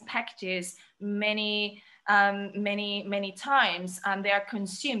holidays packages many times, and they are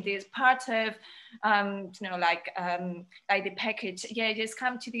consumed. It's part of, you know, like the package. Yeah, just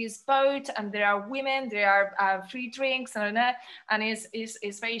come to this boat, and there are women, there are free drinks, and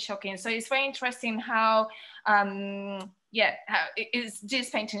it's very shocking. So it's very interesting how. This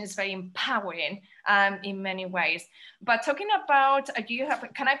painting is very empowering in many ways. But talking about,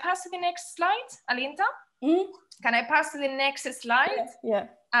 can I pass to the next slide, Alinta? Can I pass to the next slide? Yeah.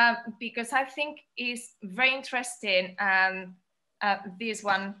 Because I think it's very interesting. This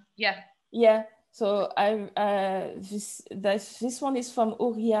one, Yeah. So this one is from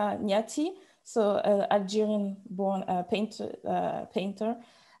Ouria Niati, so Algerian-born painter.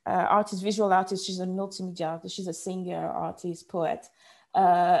 Artist, visual artist. She's a multimedia artist. She's a singer, artist, poet.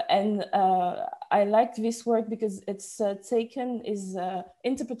 And I liked this work because it's taken is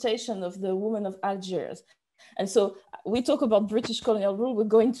interpretation of the woman of Algiers. And so we talk about British colonial rule, we're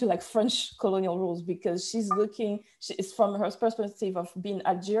going to like French colonial rules, because she is from her perspective of being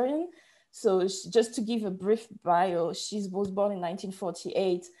Algerian. So just to give a brief bio, she was born in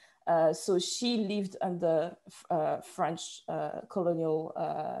 1948. So she lived under French colonial,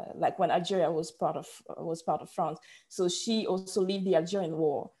 like when Algeria was part of France. So she also lived the Algerian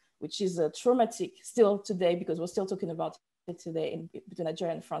War, which is traumatic still today, because we're still talking about it today between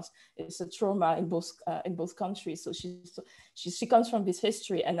Algeria and France. It's a trauma in both countries. So she comes from this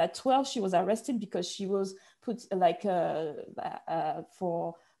history. And at 12, she was arrested because she was put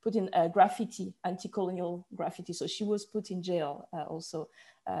for putting graffiti, anti-colonial graffiti. So she was put in jail also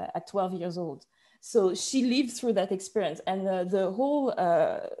at 12 years old. So she lived through that experience. And the whole,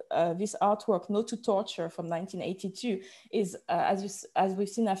 this artwork, No to Torture from 1982 is, as we've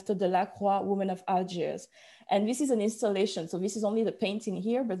seen after Delacroix, Woman of Algiers. And this is an installation. So this is only the painting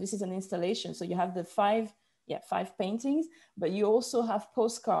here, but this is an installation. So you have the five paintings, but you also have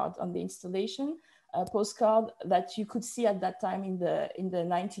postcard on the installation. A postcard that you could see at that time in the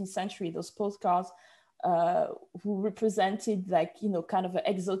 19th century, those postcards who represented, like, you know, kind of an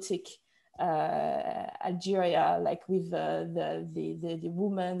exotic Algeria, like with the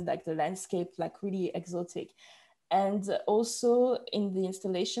woman, like the landscape, like really exotic. And also in the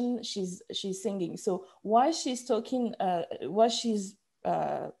installation, she's singing. So while she's talking,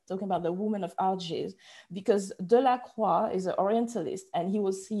 talking about the woman of Algiers, because Delacroix is an Orientalist, and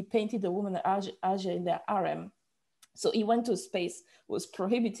he painted the woman of Algiers in their harem. So he went to a space was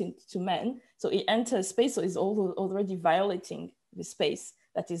prohibited to men. So he enters space, so he's already violating the space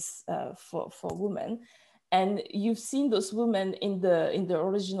that is for women. And you've seen those women in the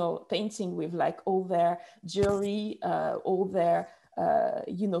original painting with like all their jewelry, all their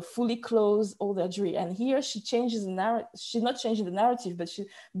you know, fully clothed, all their jewelry. And here she changes the narrative. She's not changing the narrative, but she's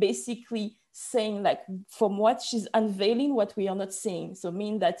basically saying, like, from what she's unveiling what we are not seeing. So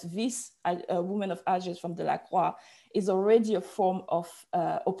mean that this woman of Algiers from Delacroix is already a form of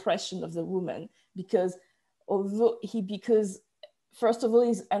oppression of the woman, because first of all,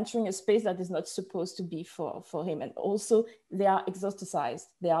 he's entering a space that is not supposed to be for him. And also they are exoticized.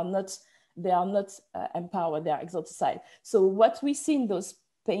 They are not they are not empowered, they are exoticized. So what we see in those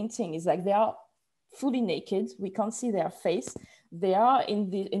paintings is like they are fully naked, we can't see their face. They are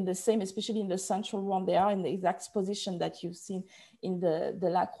in the same, especially in the central one, they are in the exact position that you've seen in the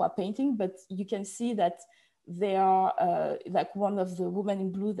Lacroix painting, but you can see that they are like one of the women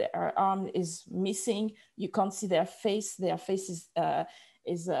in blue, their arm is missing. You can't see their face. Their face is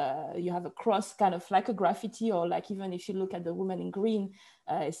you have a cross, kind of like a graffiti, or like even if you look at the woman in green,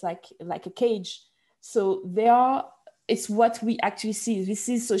 it's like a cage. So they are, it's what we actually see. This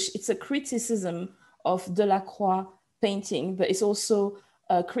is, so it's a criticism of Delacroix painting, but it's also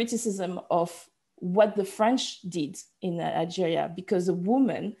a criticism of what the French did in Algeria, because the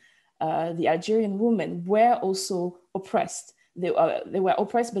women, the Algerian women, were also oppressed. They were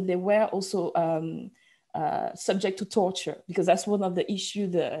oppressed, but they were also subject to torture, because that's one of the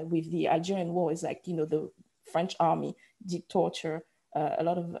issues with the Algerian war, is like, you know, the French army did torture a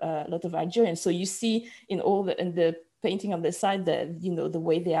lot of Algerians. So you see in the painting on the side that, you know, the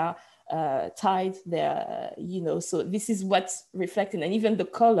way they are tied, they're, you know, so this is what's reflecting, and even the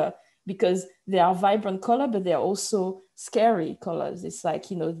color, because they are vibrant color, but they're also scary colors. It's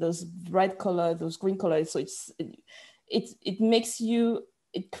like, you know, those red color, those green colors. So it makes you,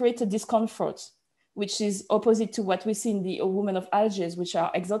 it creates a discomfort, which is opposite to what we see in the women of Algiers, which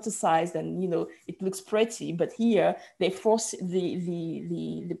are exoticized and, you know, it looks pretty. But here they force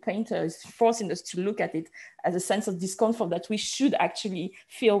the painter is forcing us to look at it as a sense of discomfort that we should actually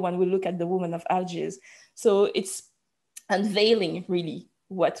feel when we look at the women of Algiers. So it's unveiling really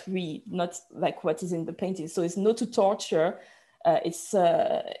what we, not like what is in the painting. So it's not to torture. It's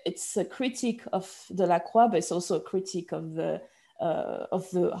a critique of Delacroix, but it's also a critique of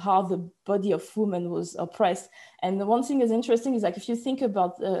how the body of women was oppressed. And the one thing is interesting is like, if you think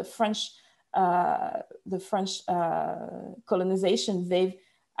about the French colonization, they've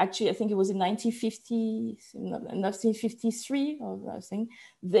actually, I think it was in 1953 or something,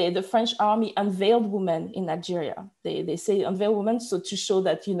 the French army unveiled women in Algeria. They say unveil women, so to show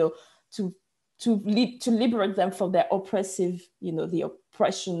that, you know, to liberate them from their oppressive, you know, the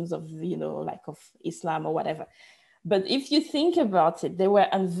oppressions of, you know, like of Islam or whatever. But if you think about it, they were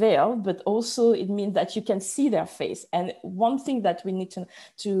unveiled, but also it means that you can see their face. And one thing that we need to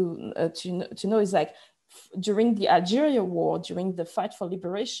know is like, during the Algeria war, during the fight for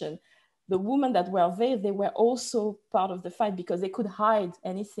liberation, the women that were veiled, they were also part of the fight because they could hide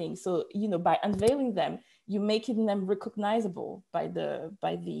anything. So, you know, by unveiling them, you making them recognizable by the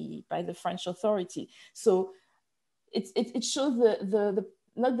French authority. So it shows the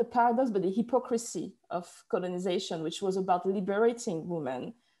not the paradox, but the hypocrisy of colonization, which was about liberating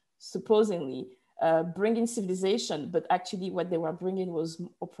women, supposedly bringing civilization, but actually what they were bringing was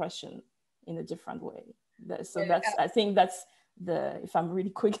oppression in a different way. So that's, I think that's if I'm really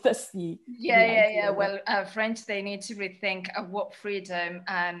quick, that's the Well, French, they need to rethink what freedom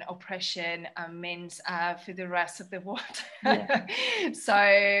and oppression means for the rest of the world. Yeah. So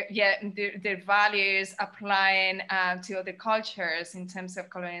their values applying to other cultures in terms of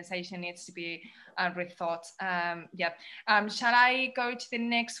colonization needs to be rethought. Shall I go to the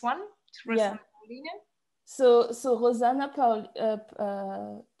next one? So Rosanna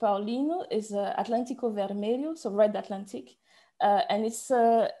Paulino is Atlantico Vermelho, so Red Atlantic. And it's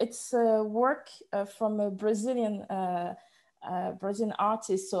a work from a Brazilian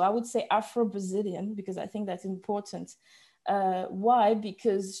artist. So I would say Afro-Brazilian, because I think that's important. Why?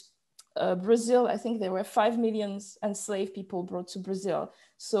 Because Brazil, I think there were 5 million enslaved people brought to Brazil.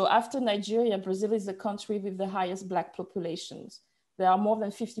 So after Nigeria, Brazil is the country with the highest Black populations. There are more than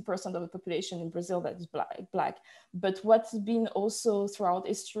 50% of the population in Brazil that is Black. But what's been also throughout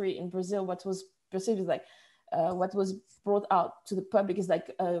history in Brazil, what was perceived as like, what was brought out to the public is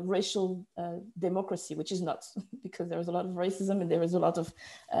like a racial democracy, which is not, because there is a lot of racism and there is a lot of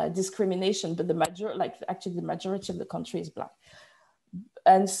discrimination, but the majority of the country is Black.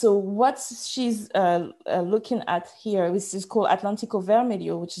 And so what she's looking at here, which is called Atlântico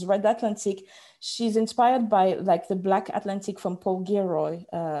Vermelho, which is Red Atlantic. She's inspired by like the Black Atlantic from Paul Gilroy,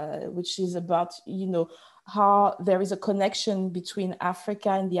 which is about, you know, how there is a connection between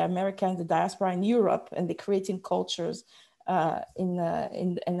Africa and the America and the diaspora in Europe, and the creating cultures in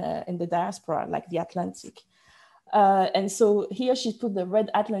the diaspora, like the Atlantic. And so here she put the Red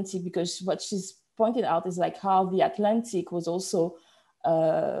Atlantic because what she's pointed out is like how the Atlantic was also,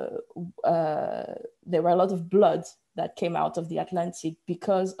 there were a lot of blood that came out of the Atlantic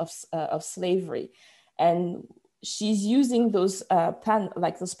because of slavery. And she's using those panels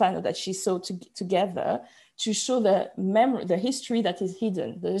that she sewed together to show the history that is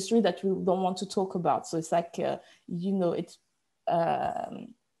hidden, the history that we don't want to talk about. So it's like, you know,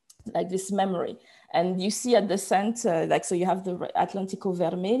 like this memory. And you see at the center, like, so you have the Atlântico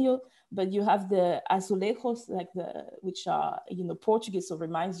Vermelho, but you have the azulejos, like which are, you know, Portuguese, so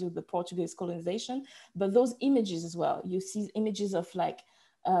reminds you of the Portuguese colonization, but those images as well. You see images of like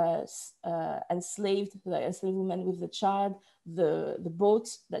enslaved women with the child, the boat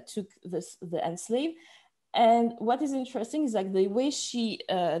that took the enslaved. And what is interesting is like the way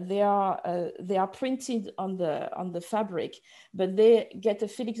they are printed on the fabric, but they get a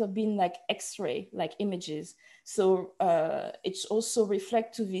feeling of being like X-ray, like images. So it's also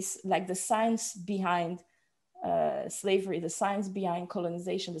reflect to this, like the science behind slavery, the science behind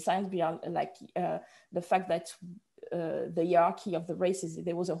colonization, the science behind like the fact that the hierarchy of the races,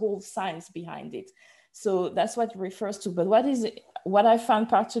 there was a whole science behind it. So that's what it refers to. But what I found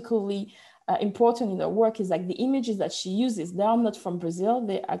particularly important in her work is like the images that she uses, they are not from Brazil.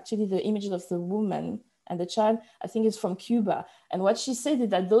 They're actually the images of the woman and the child, I think is from Cuba. And what she said is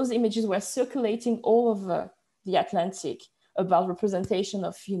that those images were circulating all over the Atlantic about representation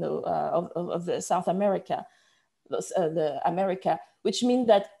of, you know, of the South America, the America, which means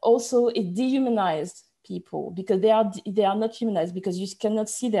that also it dehumanized people because they are not humanized because you cannot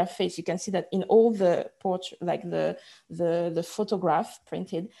see their face. You can see that in all the portrait, like the photograph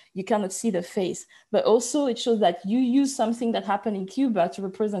printed, you cannot see the face. But also it shows that you use something that happened in Cuba to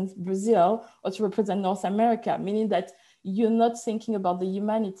represent Brazil or to represent North America, meaning that you're not thinking about the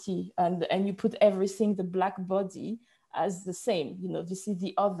humanity and you put everything, the black body, as the same. You know, this is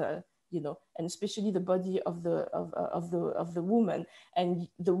the other. You know, and especially the body of the woman, and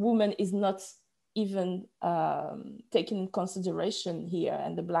the woman is not even taken in consideration here,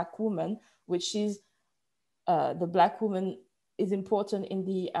 and the black woman, which is the black woman is important in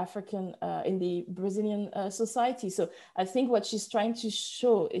the African, in the Brazilian society. So I think what she's trying to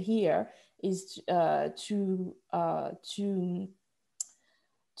show here is to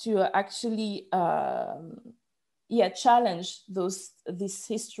actually challenge this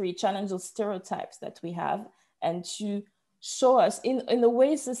history, challenge those stereotypes that we have, and to show us in a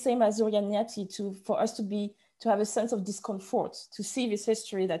way it's the same as Orianiati, for us to have a sense of discomfort, to see this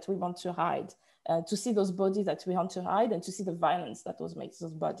history that we want to hide, to see those bodies that we want to hide, and to see the violence that makes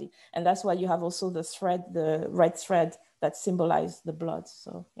those bodies. And that's why you have also the thread, the red thread that symbolizes the blood.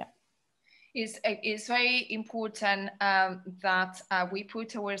 So yeah. It's very important that we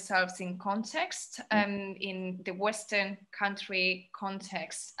put ourselves in context, in the Western country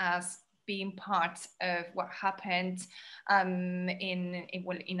context, as being part of what happened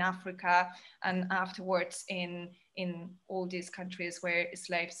in Africa, and afterwards in all these countries where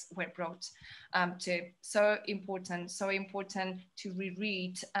slaves were brought to. So important to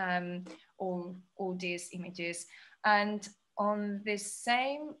reread all these images. And on the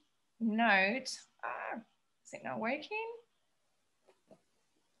same note, is it not working?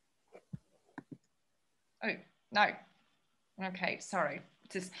 Oh, no. Okay, sorry.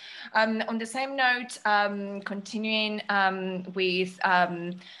 Just, on the same note, continuing with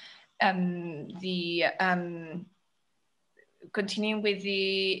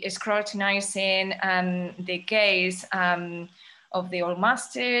the scrutinizing the gaze of the old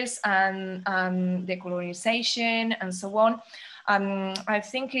masters and the colonization and so on. I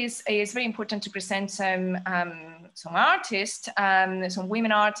think it's very important to present some artists, some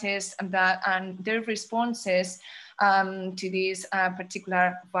women artists, and their responses to this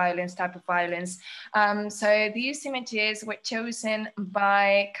particular type of violence. So these images were chosen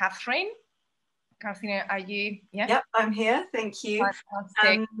by Catherine. Catherine, are you? Yeah. Yep, I'm here. Thank you.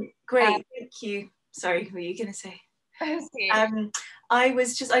 Great. Thank you. Sorry, what were you going to say? I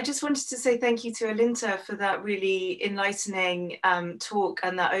just wanted to say thank you to Alinta for that really enlightening talk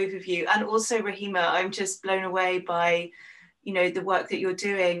and that overview, and also Rahima. I'm just blown away by, you know, the work that you're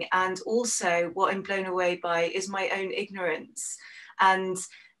doing, and also what I'm blown away by is my own ignorance, and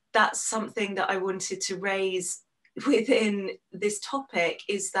that's something that I wanted to raise within this topic,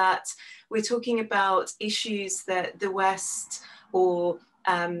 is that we're talking about issues that the West, or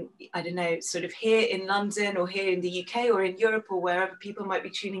I don't know, sort of here in London or here in the UK or in Europe or wherever people might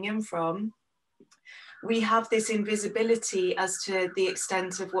be tuning in from, we have this invisibility as to the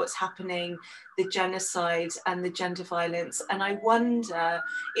extent of what's happening, the genocide and the gender violence. And I wonder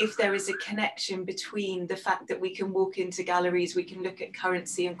if there is a connection between the fact that we can walk into galleries, we can look at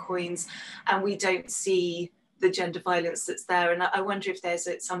currency and coins, and we don't see the gender violence that's there. And I wonder if there's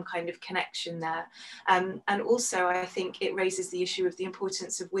some kind of connection there. And also I think it raises the issue of the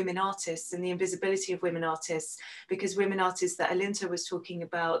importance of women artists and the invisibility of women artists, because women artists that Alinta was talking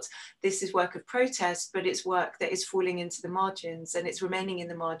about, this is work of protest, but it's work that is falling into the margins, and it's remaining in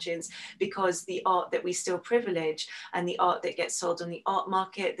the margins because the art that we still privilege and the art that gets sold on the art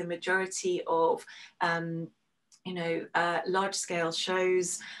market, the majority of large-scale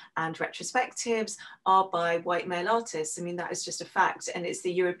shows and retrospectives are by white male artists. I mean, that is just a fact, and it's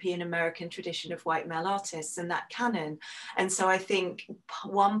the European American tradition of white male artists and that canon. And so I think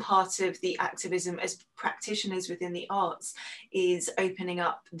one part of the activism as practitioners within the arts is opening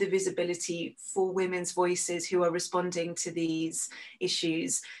up the visibility for women's voices who are responding to these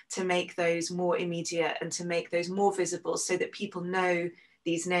issues, to make those more immediate and to make those more visible, so that people know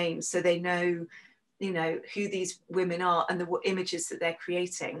these names, so they know who these women are and the images that they're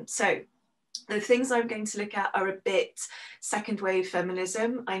creating. So the things I'm going to look at are a bit second wave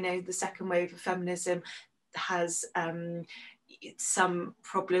feminism. I know the second wave of feminism has some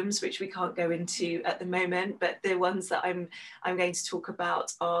problems which we can't go into at the moment, but the ones that I'm going to talk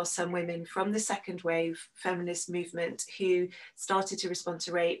about are some women from the second wave feminist movement who started to respond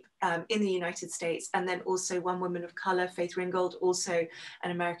to rape in the United States, and then also one woman of color, Faith Ringgold, also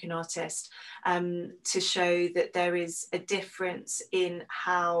an American artist, to show that there is a difference in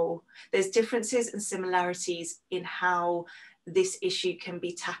how there's differences and similarities in how this issue can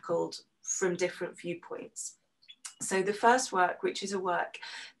be tackled from different viewpoints. So the first work, which is a work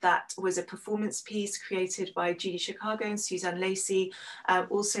that was a performance piece created by Judy Chicago and Suzanne Lacey,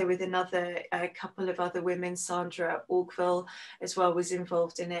 also with a couple of other women, Sandra Orgville as well was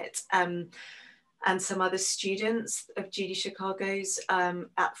involved in it, and some other students of Judy Chicago's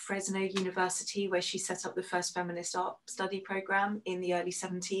at Fresno University, where she set up the first feminist art study program in the early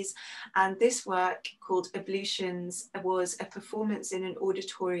 70s. And this work, called Ablutions, was a performance in an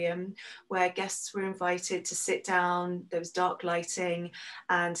auditorium where guests were invited to sit down. There was dark lighting,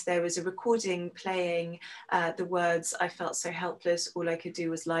 and there was a recording playing the words, "I felt so helpless, all I could do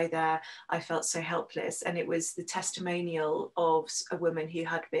was lie there, I felt so helpless." And it was the testimonial of a woman who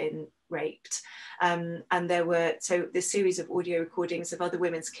had been raped. And there were, so this series of audio recordings of other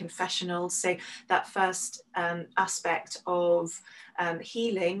women's confessionals. So that first aspect of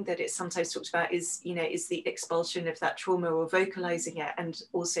healing that it's sometimes talked about is the expulsion of that trauma, or vocalizing it, and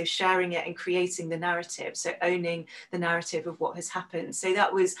also sharing it and creating the narrative. So owning the narrative of what has happened. So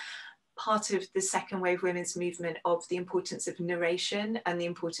that was part of the second wave women's movement, of the importance of narration and the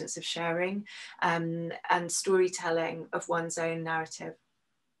importance of sharing and storytelling of one's own narrative.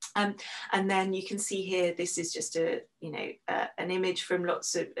 And then you can see here, this is just an image from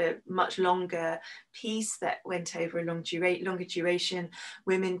lots of much longer piece that went over a longer duration.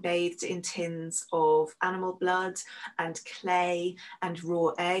 Women bathed in tins of animal blood and clay and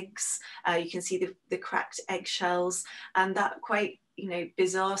raw eggs. You can see the cracked eggshells, and that quite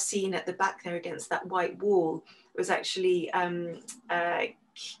bizarre scene at the back there against that white wall was actually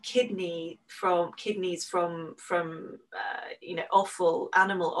kidneys from offal,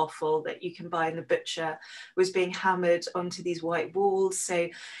 animal offal that you can buy in the butcher, was being hammered onto these white walls. So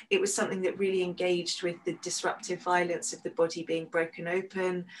it was something that really engaged with the disruptive violence of the body being broken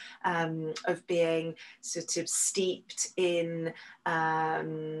open, of being sort of steeped in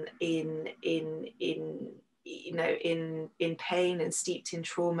pain and steeped in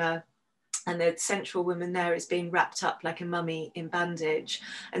trauma. And the central woman there is being wrapped up like a mummy in bandage.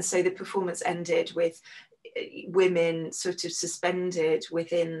 And so the performance ended with women sort of suspended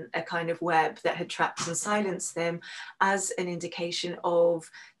within a kind of web that had trapped and silenced them, as an indication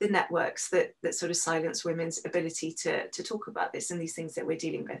of the networks that sort of silence women's ability to talk about this and these things that we're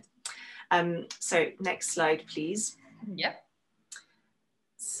dealing with. So next slide, please. Yep.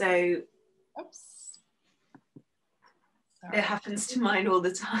 So, oops. It happens to mine all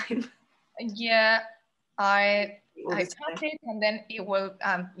the time. Yeah, I tap it and then it will.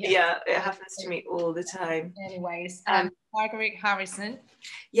 Yeah, it happens to me all the time. Anyways, Margaret Harrison.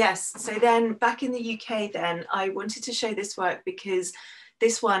 Yes, so then back in the UK then, I wanted to show this work because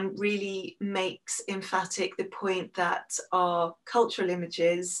this one really makes emphatic the point that our cultural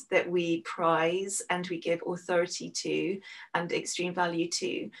images that we prize and we give authority to and extreme value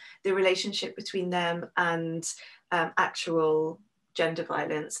to, the relationship between them and actual gender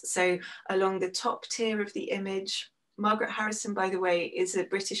violence. So along the top tier of the image, Margaret Harrison, by the way, is a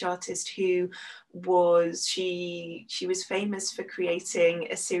British artist who was, she was famous for creating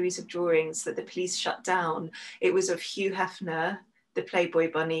a series of drawings that the police shut down. It was of Hugh Hefner, the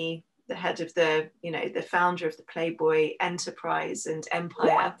Playboy bunny, the head of the, the founder of the Playboy enterprise and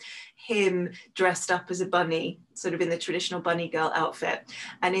empire, him dressed up as a bunny, sort of in the traditional bunny girl outfit.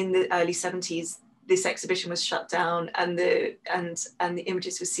 And in the early 70s, this exhibition was shut down and the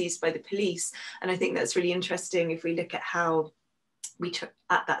images were seized by the police. And I think that's really interesting if we look at how we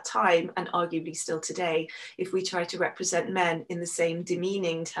at that time, and arguably still today, if we try to represent men in the same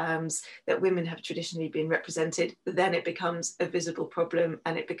demeaning terms that women have traditionally been represented, then it becomes a visible problem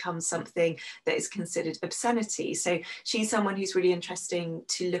and it becomes something that is considered obscenity. So she's someone who's really interesting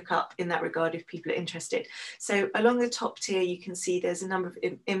to look up in that regard if people are interested. So along the top tier, you can see there's a number of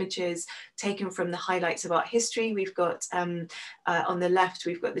images taken from the highlights of art history. We've got on the left,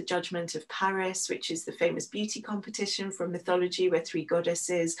 we've got the Judgment of Paris, which is the famous beauty competition from mythology where three goddesses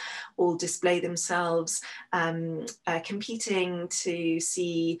all display themselves, competing to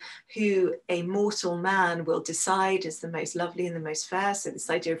see who a mortal man will decide is the most lovely and the most fair. So this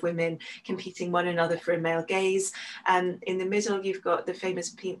idea of women competing one another for a male gaze. And in the middle, you've got the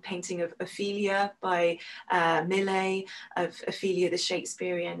famous painting of Ophelia by Millet, of Ophelia, the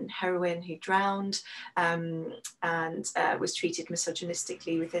Shakespearean heroine who drowned and was treated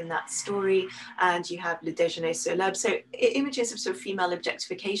misogynistically within that story. And you have Le Déjeuner sur l'herbe. So images of sort of female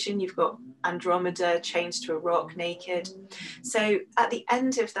objectification. You've got Andromeda chained to a rock naked. So at the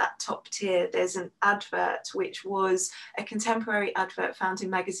end of that top tier, there's an advert which was a contemporary advert found in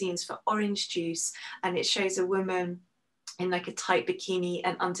magazines for orange juice, and it shows a woman in like a tight bikini,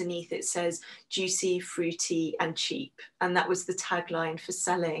 and underneath it says juicy, fruity and cheap. And that was the tagline for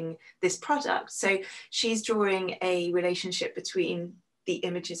selling this product. So she's drawing a relationship between the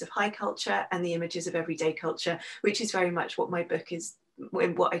images of high culture and the images of everyday culture, which is very much what my book is,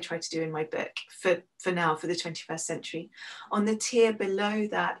 what I try to do in my book for now, for the 21st century. On the tier below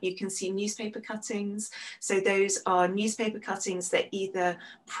that, you can see newspaper cuttings. So those are newspaper cuttings that either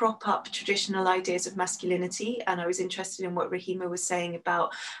prop up traditional ideas of masculinity, and I was interested in what Rahima was saying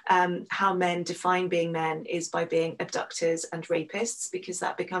about how men define being men is by being abductors and rapists, because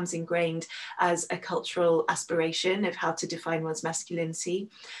that becomes ingrained as a cultural aspiration of how to define one's masculinity.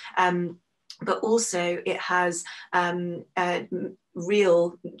 But also it has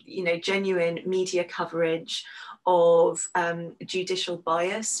real, genuine media coverage of judicial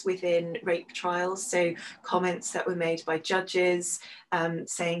bias within rape trials. So comments that were made by judges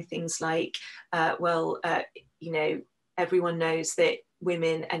saying things like, everyone knows that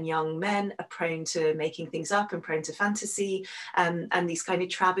women and young men are prone to making things up and prone to fantasy, and these kind of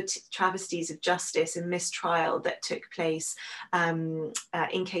travesties of justice and mistrial that took place in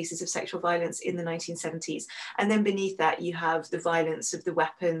cases of sexual violence in the 1970s. And then beneath that, you have the violence of the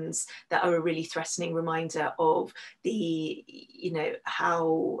weapons that are a really threatening reminder of the,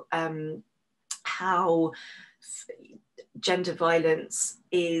 how gender violence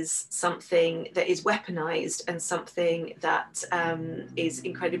is something that is weaponized and something that is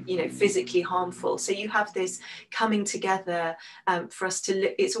incredibly, physically harmful. So you have this coming together for us to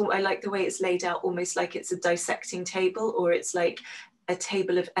look. I like the way it's laid out, almost like it's a dissecting table, or it's like a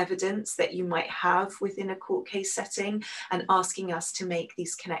table of evidence that you might have within a court case setting, and asking us to make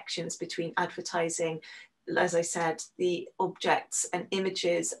these connections between advertising, as I said, the objects and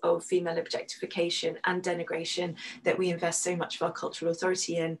images of female objectification and denigration that we invest so much of our cultural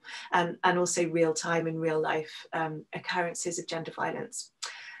authority in, and also real time and real life occurrences of gender violence.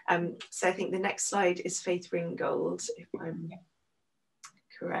 So I think the next slide is Faith Ringgold, if I'm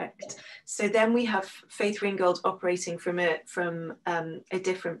correct. So then we have Faith Ringgold operating from a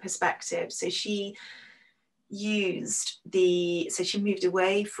different perspective. So she moved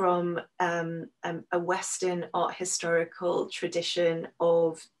away from a Western art historical tradition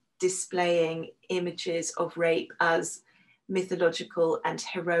of displaying images of rape as mythological and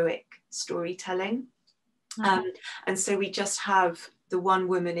heroic storytelling. And so we just have the one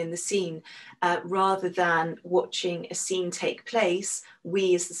woman in the scene, rather than watching a scene take place,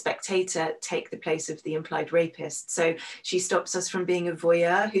 we as the spectator take the place of the implied rapist. So she stops us from being a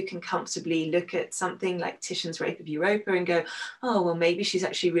voyeur who can comfortably look at something like Titian's Rape of Europa and go, oh, well, maybe she's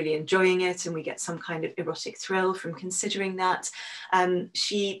actually really enjoying it, and we get some kind of erotic thrill from considering that.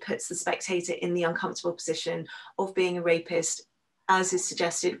 She puts the spectator in the uncomfortable position of being a rapist, as is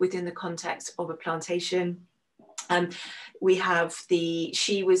suggested within the context of a plantation. We have she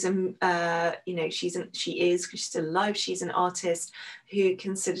is, because she's still alive, she's an artist who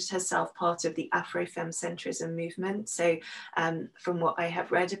considered herself part of the Afrofemcentrism movement. So from what I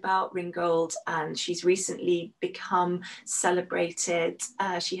have read about Ringgold, and she's recently become celebrated.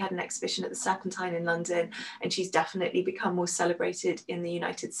 She had an exhibition at the Serpentine in London, and she's definitely become more celebrated in the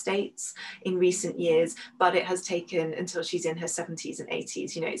United States in recent years, but it has taken until she's in her 70s and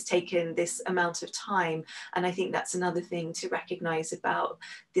 80s. You know, it's taken this amount of time. And I think that's another thing to recognize about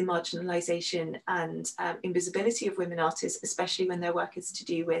the marginalization and invisibility of women artists, especially when their work is to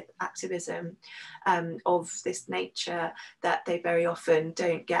do with activism of this nature, that they very often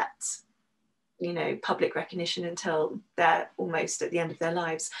don't get, you know, public recognition until they're almost at the end of their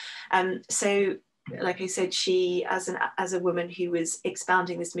lives. So like I said, she, as a woman who was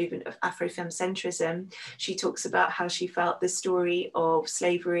expounding this movement of Afrofemcentrism, she talks about how she felt the story of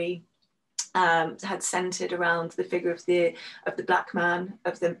slavery had centered around the figure of the black man,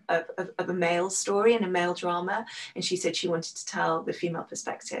 of a male story and a male drama, and she said she wanted to tell the female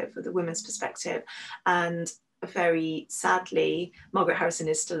perspective, or the women's perspective. And very sadly, Margaret Harrison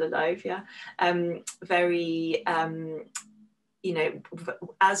is still alive, yeah. Very, you know,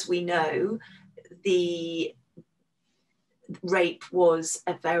 as we know, the rape was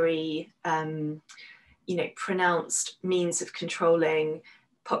a very, you know, pronounced means of controlling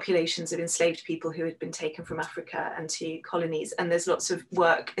populations of enslaved people who had been taken from Africa and to colonies. And there's lots of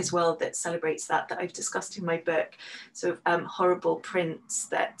work as well that celebrates that I've discussed in my book, sort of horrible prints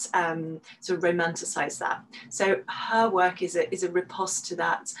that sort of romanticize that. So her work is a riposte to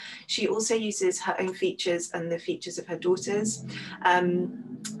that. She also uses her own features and the features of her daughters.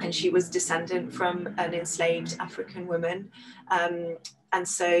 And she was descendant from an enslaved African woman. And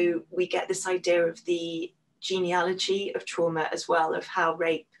so we get this idea of the genealogy of trauma as well, of how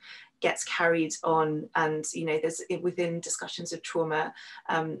rape gets carried on. And you know, there's within discussions of trauma,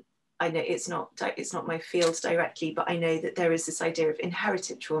 I know it's not my field directly, but I know that there is this idea of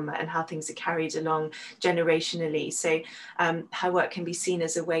inherited trauma and how things are carried along generationally. So her work can be seen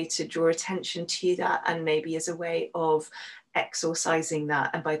as a way to draw attention to that, and maybe as a way of exorcising that,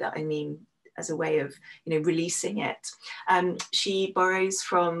 and by that I mean as a way of, you know, releasing it. She borrows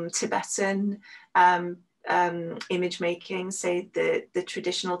from Tibetan image making. So the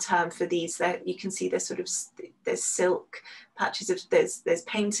traditional term for these, that you can see there's sort of, there's silk patches of, there's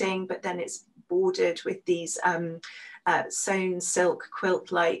painting, but then it's bordered with these sewn silk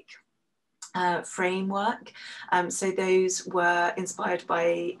quilt-like framework. So those were inspired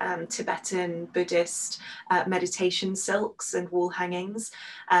by Tibetan Buddhist meditation silks and wall hangings,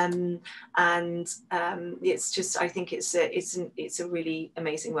 and it's just, I think it's a really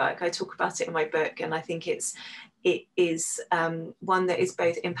amazing work. I talk about it in my book, and I think it is one that is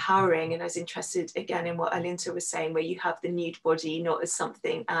both empowering, and I was interested again in what Alinta was saying, where you have the nude body not as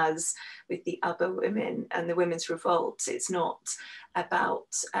something as with the other women and the women's revolt. It's not about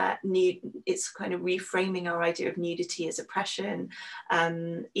nude, it's kind of reframing our idea of nudity as oppression.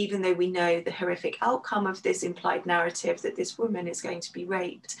 Even though we know the horrific outcome of this implied narrative that this woman is going to be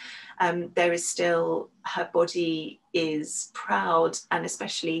raped, there is still, her body is proud, and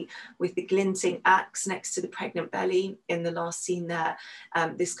especially with the glinting axe next to the pregnant belly in the last scene there,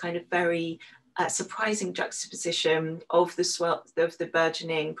 this kind of very surprising juxtaposition of the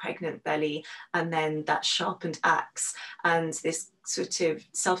burgeoning pregnant belly, and then that sharpened axe, and this sort of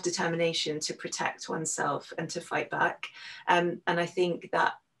self-determination to protect oneself and to fight back. And I think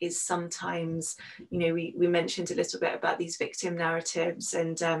that is sometimes, you know, we mentioned a little bit about these victim narratives,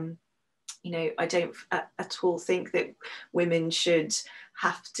 and you know, I don't at all think that women should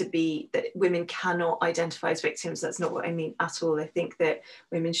have to be, that women cannot identify as victims. That's not what I mean at all. I think that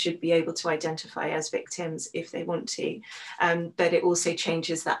women should be able to identify as victims if they want to, but it also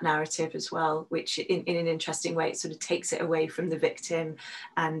changes that narrative as well, which in an interesting way, it sort of takes it away from the victim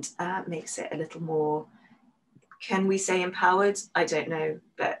and makes it a little more, can we say empowered? I don't know,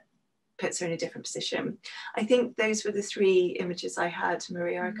 but puts her in a different position. I think those were the three images I had,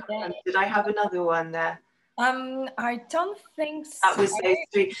 Maria. I can't remember. Did I have another one there? I don't think so. That was those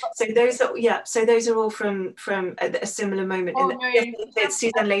three. So those are, yeah, so those are all from a similar moment. Oh, it's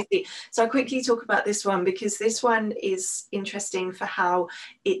Suzanne Lacey. So I'll quickly talk about this one, because this one is interesting for how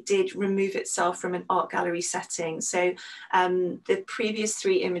it did remove itself from an art gallery setting. So the previous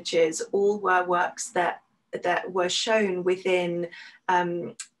three images all were works that were shown within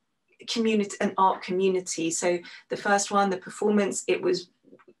community, an art community. So the first one, the performance, it was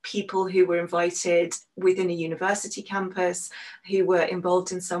people who were invited within a university campus, who were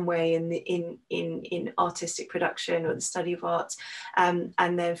involved in some way in artistic production or the study of art. And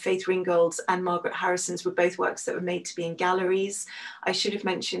then Faith Ringgold's and Margaret Harrison's were both works that were made to be in galleries. I should have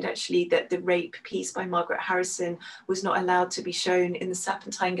mentioned actually that the rape piece by Margaret Harrison was not allowed to be shown in the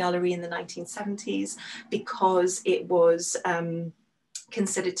Serpentine Gallery in the 1970s because it was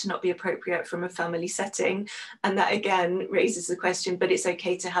considered to not be appropriate from a family setting. And that again raises the question, but it's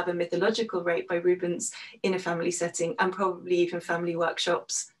okay to have a mythological rape by Rubens in a family setting, and probably even family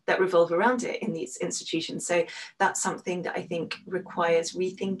workshops that revolve around it in these institutions. So that's something that I think requires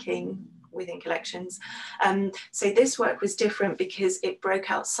rethinking within collections. So this work was different because it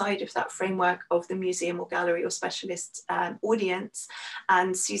broke outside of that framework of the museum or gallery or specialist audience.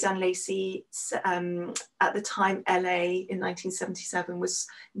 And Suzanne Lacey, at the time LA in 1977 was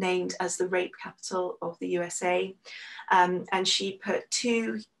named as the rape capital of the USA. And she put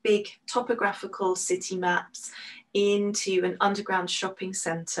two big topographical city maps into an underground shopping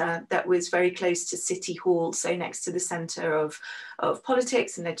centre that was very close to City Hall, so next to the centre of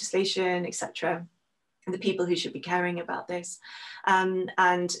politics and legislation, etc., and the people who should be caring about this.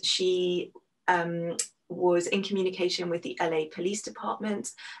 And she was in communication with the LA Police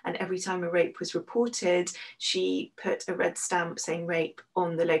Department, and every time a rape was reported, she put a red stamp saying rape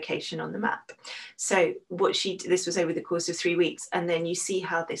on the location on the map. So what this was over the course of 3 weeks, and then you see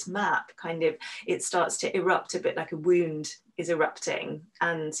how this map kind of, it starts to erupt a bit like a wound is erupting,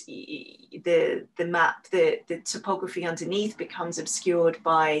 and the map, the topography underneath becomes obscured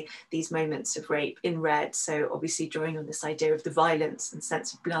by these moments of rape in red, so obviously drawing on this idea of the violence and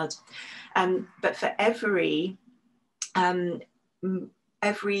sense of blood. But for every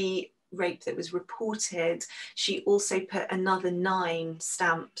rape that was reported, she also put another 9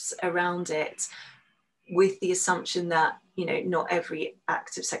 stamps around it, with the assumption that, you know, not every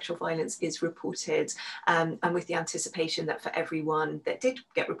act of sexual violence is reported, and with the anticipation that for every one that did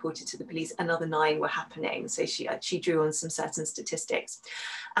get reported to the police, another 9 were happening. So she drew on some certain statistics.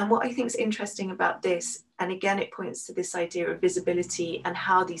 And what I think is interesting about this, and again, it points to this idea of visibility and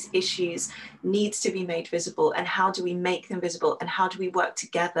how these issues need to be made visible, and how do we make them visible, and how do we work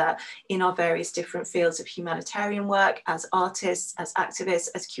together in our various different fields of humanitarian work, as artists, as activists,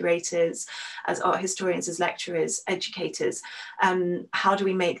 as curators, as art historians, as lecturers, educators. How do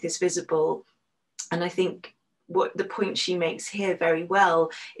we make this visible? And I think what the point she makes here very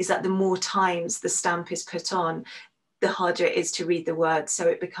well is that the more times the stamp is put on, the harder it is to read the words, so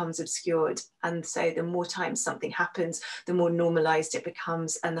it becomes obscured. And so the more times something happens, the more normalized it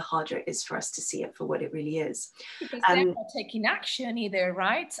becomes, and the harder it is for us to see it for what it really is. Because they're not taking action either,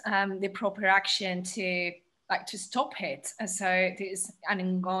 right? The proper action to stop it. And so there's an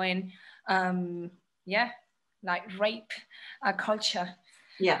ongoing, like rape culture.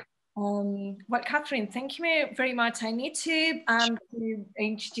 Yeah. Well, Catherine, thank you very much. I need to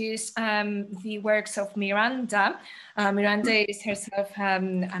introduce the works of Miranda. Miranda is herself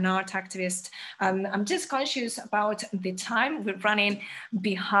an art activist. I'm just conscious about the time. We're running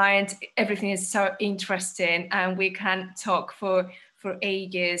behind. Everything is so interesting, and we can talk for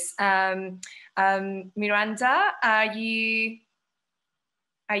ages. Miranda, are you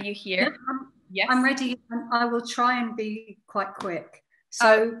here? Yes, I'm ready. I will try and be quite quick.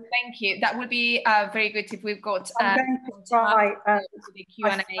 So thank you. That would be very good if we've got I'm going to try, the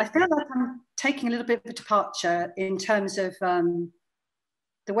Q&A. I feel like I'm taking a little bit of a departure in terms of the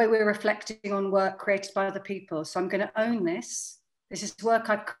way we're reflecting on work created by other people. So I'm going to own this. This is work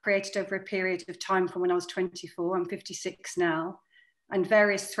I've created over a period of time from when I was 24. I'm 56 now, and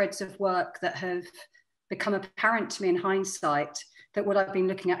various threads of work that have become apparent to me in hindsight, that what I've been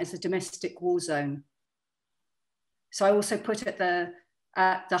looking at is a domestic war zone. So I also put at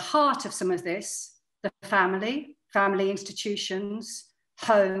the heart of some of this, the family institutions,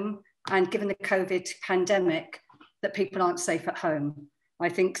 home, and given the COVID pandemic, that people aren't safe at home. I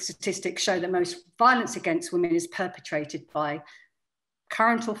think statistics show that most violence against women is perpetrated by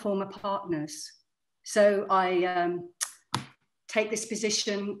current or former partners. So I take this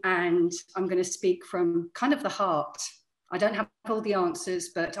position, and I'm going to speak from kind of the heart. I don't have all the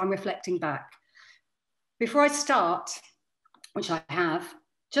answers, but I'm reflecting back. Before I start, which I have,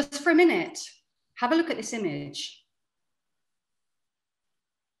 just for a minute, have a look at this image.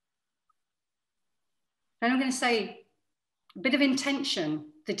 And I'm going to say a bit of intention,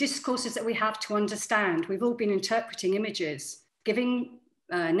 the discourses that we have to understand. We've all been interpreting images, giving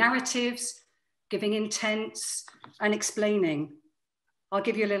narratives, giving intents, and explaining. I'll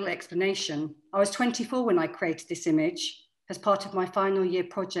give you a little explanation. I was 24 when I created this image as part of my final year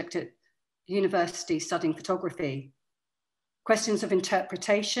project at university studying photography. Questions of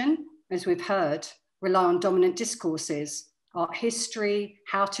interpretation, as we've heard, rely on dominant discourses, art history,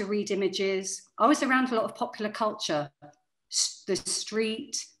 how to read images. I was around a lot of popular culture, the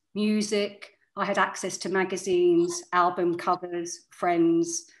street, music. I had access to magazines, album covers,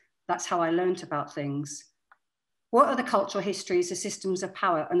 friends. That's how I learned about things. What are the cultural histories, the systems of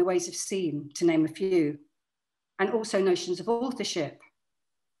power and the ways of seeing, to name a few? And also notions of authorship.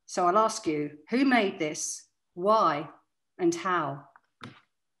 So I'll ask you, who made this, why, and how?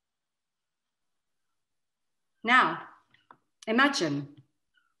 Now, imagine,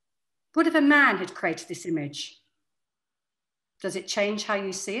 what if a man had created this image? Does it change how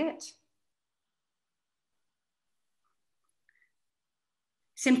you see it?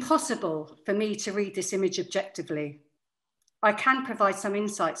 It's impossible for me to read this image objectively. I can provide some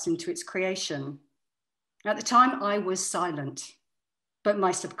insights into its creation. At the time, I was silent, but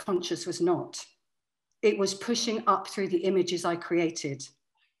my subconscious was not. It was pushing up through the images I created.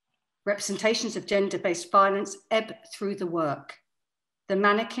 Representations of gender-based violence ebb through the work. The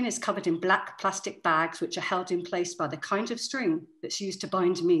mannequin is covered in black plastic bags, which are held in place by the kind of string that's used to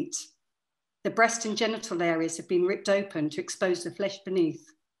bind meat. The breast and genital areas have been ripped open to expose the flesh beneath,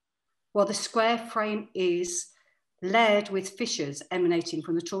 while the square frame is layered with fissures emanating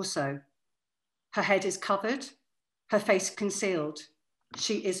from the torso. Her head is covered, her face concealed.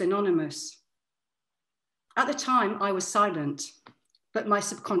 She is anonymous. At the time, I was silent, but my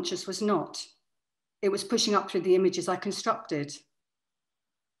subconscious was not. It was pushing up through the images I constructed.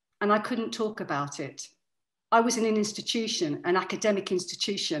 And I couldn't talk about it. I was in an institution, an academic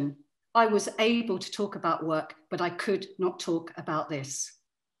institution. I was able to talk about work, but I could not talk about this.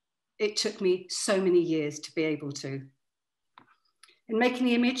 It took me so many years to be able to. In making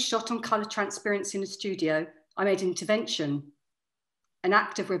the image shot on color transparency in the studio, I made an intervention, an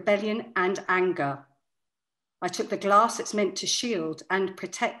act of rebellion and anger. I took the glass that's meant to shield and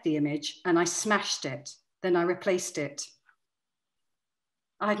protect the image and I smashed it. Then I replaced it.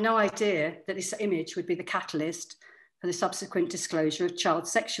 I had no idea that this image would be the catalyst for the subsequent disclosure of child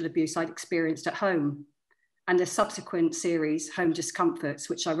sexual abuse I'd experienced at home and the subsequent series, Home Discomforts,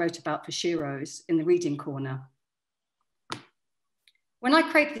 which I wrote about for Sheroes in the reading corner. When I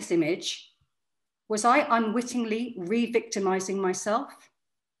created this image, was I unwittingly re-victimizing myself?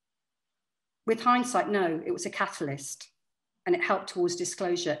 With hindsight, no, it was a catalyst and it helped towards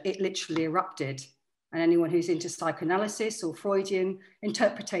disclosure. It literally erupted. And anyone who's into psychoanalysis or Freudian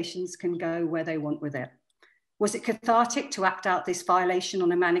interpretations can go where they want with it. Was it cathartic to act out this violation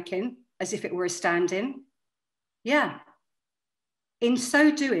on a mannequin as if it were a stand-in? Yeah. In so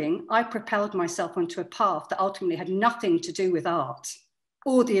doing, I propelled myself onto a path that ultimately had nothing to do with art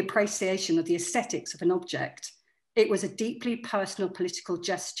or the appreciation of the aesthetics of an object. It was a deeply personal political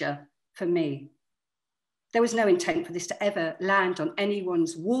gesture for me. There was no intent for this to ever land on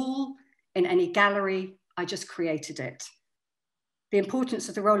anyone's wall, in any gallery. I just created it. The importance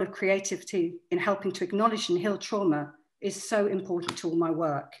of the role of creativity in helping to acknowledge and heal trauma is so important to all my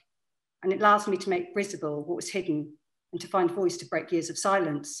work. And it allows me to make visible what was hidden and to find voice to break years of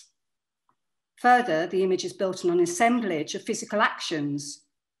silence. Further, the image is built on an assemblage of physical actions.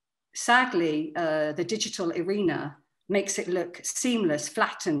 Sadly, the digital arena makes it look seamless,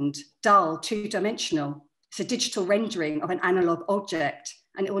 flattened, dull, two-dimensional. It's a digital rendering of an analog object,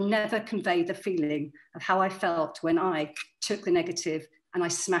 and it will never convey the feeling of how I felt when I took the negative and I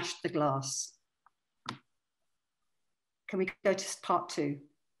smashed the glass. Can we go to part 2?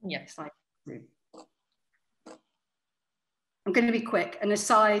 Yes. Slide 2. I'm going to be quick. An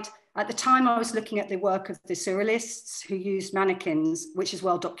aside, at the time I was looking at the work of the surrealists who used mannequins, which is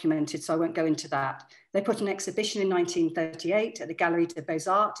well documented, so I won't go into that. They put an exhibition in 1938 at the Galerie des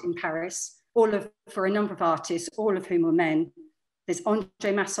Beaux-Arts in Paris, for a number of artists, all of whom were men. There's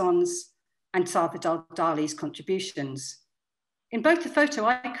André Masson's and Salvador Dali's contributions. In both the photo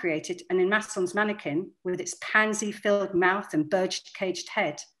I created and in Masson's mannequin, with its pansy-filled mouth and caged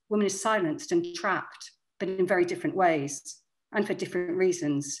head, woman is silenced and trapped, but in very different ways and for different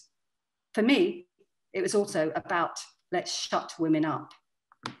reasons. For me, it was also about let's shut women up.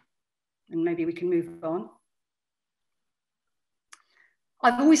 And maybe we can move on.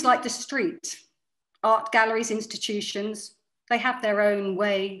 I've always liked the street. Art galleries, institutions, they have their own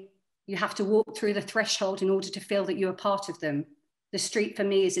way. You have to walk through the threshold in order to feel that you are part of them. The street for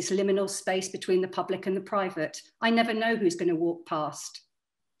me is this liminal space between the public and the private. I never know who's going to walk past.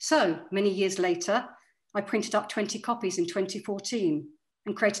 So many years later, I printed up 20 copies in 2014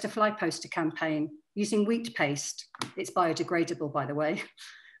 and created a fly poster campaign using wheat paste. It's biodegradable, by the way.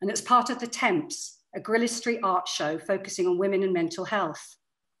 And it's part of the Temps, a guerrilla street art show focusing on women and mental health.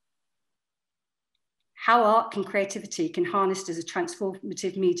 how art and creativity can harness as a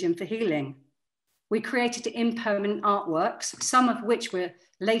transformative medium for healing. We created impermanent artworks, some of which were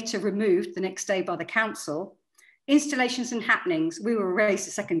later removed the next day by the council, installations and happenings, we were raised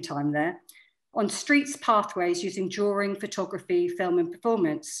a second time there, on streets, pathways, using drawing, photography, film and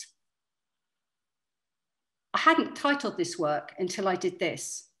performance. I hadn't titled this work until I did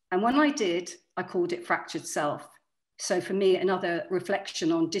this. And when I did, I called it Fractured Self. So for me, another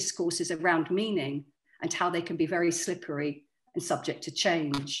reflection on discourses around meaning and how they can be very slippery and subject to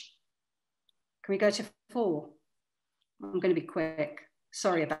change. Can we go to 4? I'm going to be quick.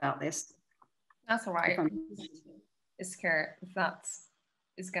 Sorry about this. That's all right. It's scared that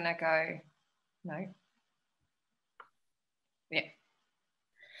is going to go. No. Yeah.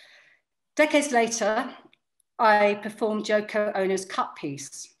 Decades later, I performed Yoko Ono's cut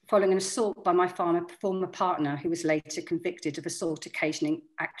piece following an assault by my former partner, who was later convicted of assault occasioning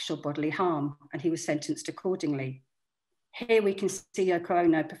actual bodily harm, and he was sentenced accordingly. Here we can see Yoko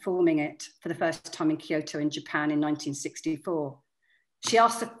Ono performing it for the first time in Kyoto in Japan in 1964. She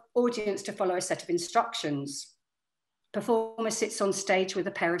asked the audience to follow a set of instructions. Performer sits on stage with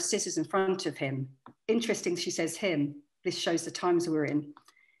a pair of scissors in front of him. Interesting, she says him. This shows the times we're in.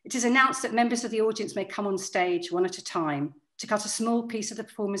 It is announced that members of the audience may come on stage one at a time to cut a small piece of the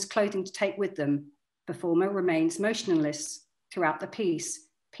performer's clothing to take with them. Performer remains motionless throughout the piece.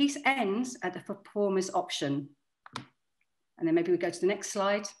 Piece ends at the performer's option. And then maybe we go to the next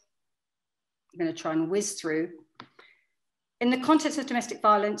slide. I'm going to try and whiz through. In the context of domestic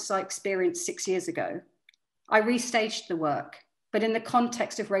violence I experienced 6 years ago, I restaged the work, but in the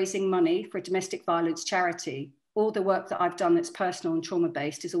context of raising money for a domestic violence charity, all the work that I've done that's personal and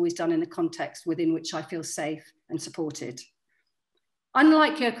trauma-based is always done in the context within which I feel safe and supported.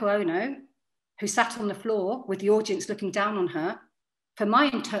 Unlike Yoko Ono, who sat on the floor with the audience looking down on her, for my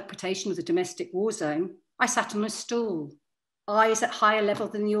interpretation of the domestic war zone, I sat on a stool, eyes at higher level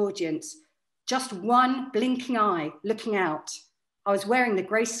than the audience, just one blinking eye looking out. I was wearing the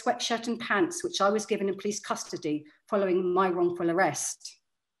grey sweatshirt and pants, which I was given in police custody following my wrongful arrest.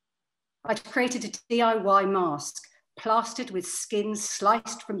 I'd created a DIY mask, plastered with skins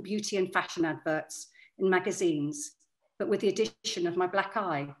sliced from beauty and fashion adverts in magazines, but with the addition of my black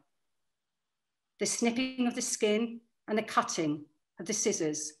eye. The snipping of the skin and the cutting of the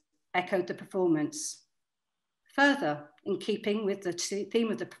scissors echoed the performance. Further, in keeping with the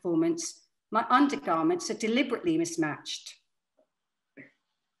theme of the performance, my undergarments are deliberately mismatched.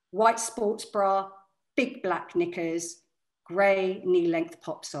 White sports bra, big black knickers, grey knee-length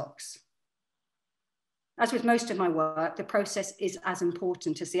pop socks. As with most of my work, the process is as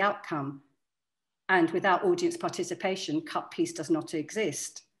important as the outcome. And without audience participation, cut piece does not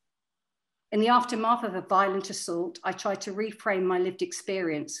exist. In the aftermath of a violent assault, I tried to reframe my lived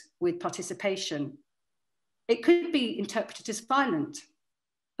experience with participation. It could be interpreted as violent,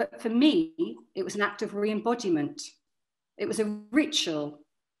 but for me, it was an act of re-embodiment. It was a ritual,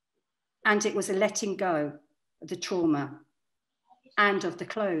 and it was a letting go of the trauma and of the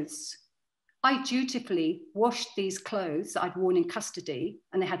clothes. I dutifully washed these clothes that I'd worn in custody,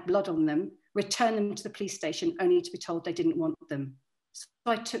 and they had blood on them, returned them to the police station only to be told they didn't want them. So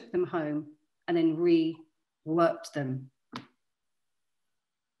I took them home and then reworked them.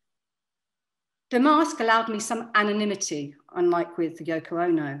 The mask allowed me some anonymity, unlike with Yoko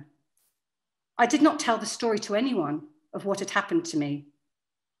Ono. I did not tell the story to anyone of what had happened to me.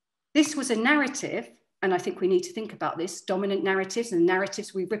 This was a narrative, and I think we need to think about this, dominant narratives and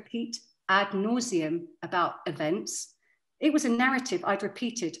narratives we repeat ad nauseum about events. It was a narrative I'd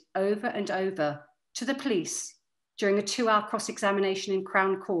repeated over and over to the police during a 2-hour cross-examination in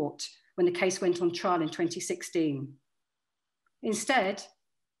Crown Court when the case went on trial in 2016. Instead,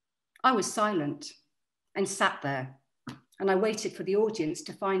 I was silent and sat there, and I waited for the audience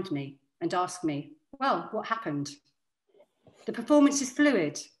to find me and ask me, well, what happened? The performance is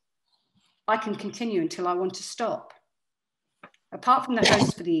fluid. I can continue until I want to stop. Apart from the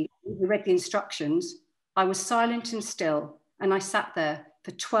host for the evening, who read the instructions, I was silent and still, and I sat there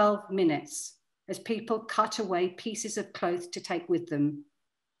for 12 minutes as people cut away pieces of clothes to take with them.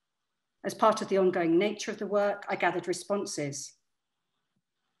 As part of the ongoing nature of the work, I gathered responses.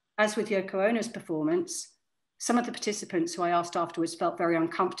 As with Yoko Ono's performance, some of the participants who I asked afterwards felt very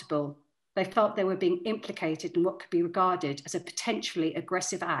uncomfortable. They felt they were being implicated in what could be regarded as a potentially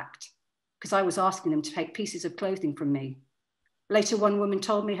aggressive act, because I was asking them to take pieces of clothing from me. Later, one woman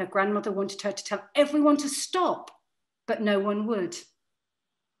told me her grandmother wanted her to tell everyone to stop, but no one would.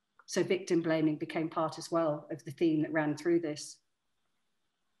 So victim blaming became part as well of the theme that ran through this.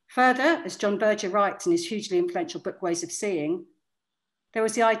 Further, as John Berger writes in his hugely influential book, Ways of Seeing, There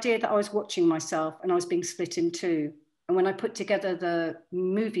was the idea that I was watching myself and I was being split in two. And when I put together the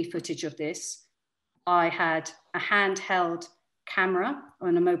movie footage of this, I had a handheld camera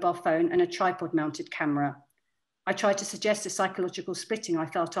on a mobile phone and a tripod mounted camera. I tried to suggest the psychological splitting I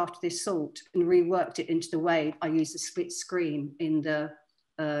felt after the assault and reworked it into the way I used the split screen in the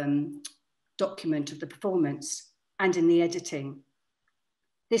document of the performance and in the editing.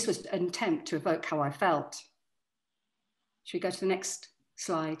 This was an attempt to evoke how I felt. Should we go to the next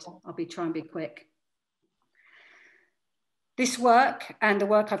slide? I'll try and be quick. This work and the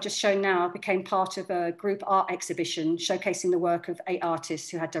work I've just shown now became part of a group art exhibition showcasing the work of 8 artists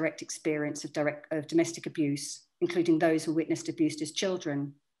who had direct experience of domestic abuse, including those who witnessed abuse as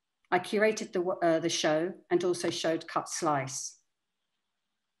children. I curated the show and also showed Cut Slice.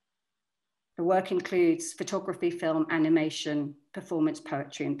 The work includes photography, film, animation, performance,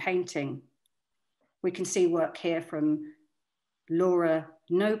 poetry, and painting. We can see work here from Laura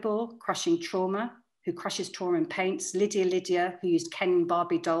Noble, Crushing Trauma, who crushes trauma and paints, Lydia, who used Ken and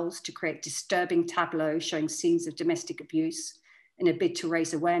Barbie dolls to create disturbing tableaux showing scenes of domestic abuse in a bid to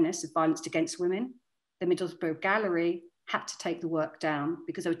raise awareness of violence against women. The Middlesbrough Gallery had to take the work down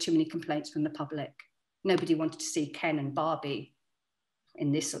because there were too many complaints from the public. Nobody wanted to see Ken and Barbie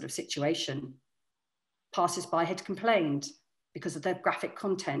in this sort of situation. Passers-by had complained because of their graphic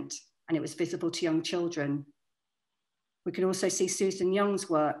content and it was visible to young children. We can also see Susan Young's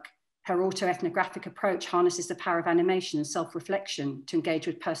work. Her auto-ethnographic approach harnesses the power of animation and self-reflection to engage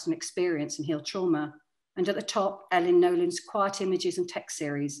with personal experience and heal trauma. And at the top, Ellen Nolan's Quiet Images and Text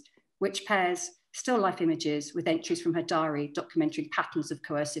series, which pairs still life images with entries from her diary documenting patterns of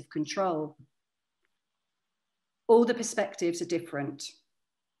coercive control. All the perspectives are different.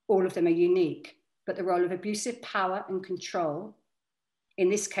 All of them are unique, but the role of abusive power and control, in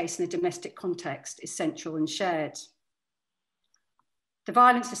this case in a domestic context, is central and shared. The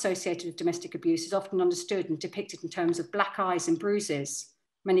violence associated with domestic abuse is often understood and depicted in terms of black eyes and bruises.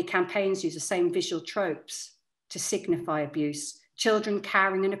 Many campaigns use the same visual tropes to signify abuse. Children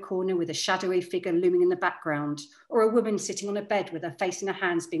cowering in a corner with a shadowy figure looming in the background, or a woman sitting on a bed with her face in her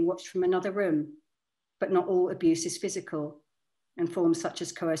hands being watched from another room. But not all abuse is physical, and forms such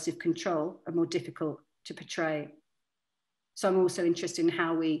as coercive control are more difficult to portray. So I'm also interested in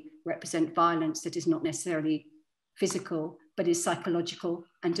how we represent violence that is not necessarily physical, but is psychological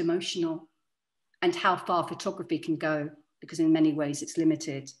and emotional, and how far photography can go, because in many ways it's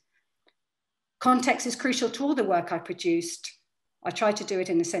limited. Context is crucial to all the work I produced. I try to do it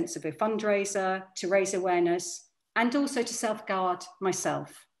in the sense of a fundraiser, to raise awareness, and also to self-guard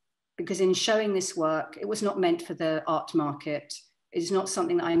myself, because in showing this work, it was not meant for the art market. It is not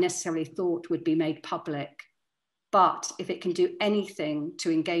something that I necessarily thought would be made public. But if it can do anything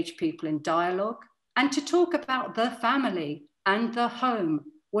to engage people in dialogue and to talk about the family and the home,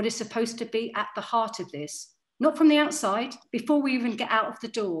 what is supposed to be at the heart of this, not from the outside, before we even get out of the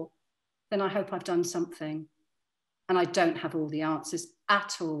door, then I hope I've done something. And I don't have all the answers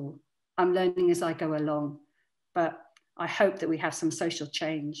at all. I'm learning as I go along, but I hope that we have some social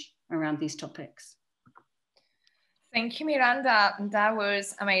change around these topics. Thank you, Miranda. That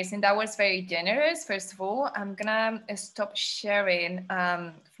was amazing. That was very generous. First of all, I'm gonna stop sharing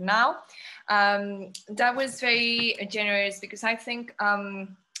for now. That was very generous because I think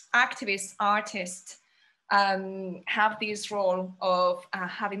activists, artists have this role of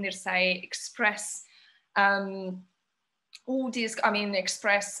having their say, express all this,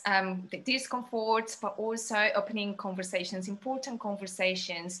 express the discomforts, but also opening conversations, important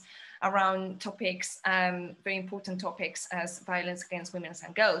conversations around topics, very important topics as violence against women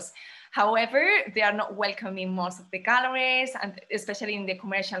and girls. However, they are not welcome in most of the galleries, and especially in the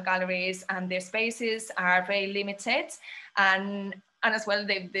commercial galleries, and their spaces are very limited. And as well,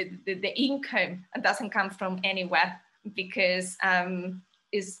 the income doesn't come from anywhere because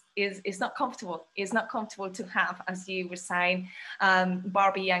is not comfortable. It's not comfortable to have, as you were saying,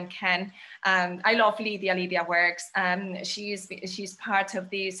 Barbie and Ken. I love Lydia works. She's part of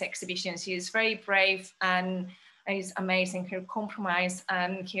this exhibition. She is very brave and is amazing. Her compromise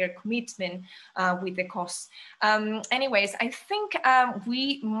and her commitment with the cause. Anyways, I think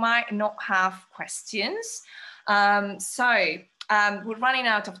we might not have questions. We're running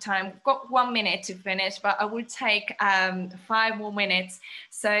out of time. We've got 1 minute to finish, but I will take 5 more minutes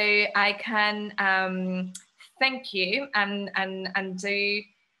so I can thank you and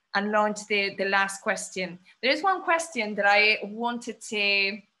launch the last question. There is one question that I wanted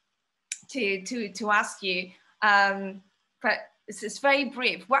to ask you, but it's very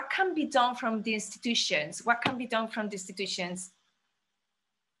brief. What can be done from the institutions? What can be done from the institutions?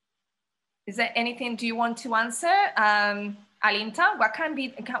 Is there anything, do you want to answer? Alinta, what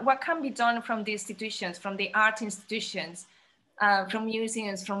can be done from the institutions, from the art institutions, from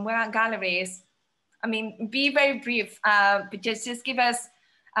museums, from galleries? I mean, be very brief, but just give us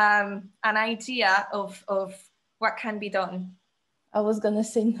an idea of what can be done. I was gonna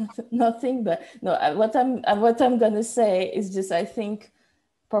say nothing, but no. What I'm gonna say is just, I think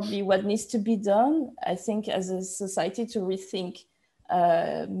probably what needs to be done, I think, as a society, to rethink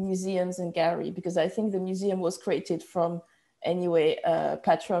museums and gallery, because I think the museum was created from, anyway,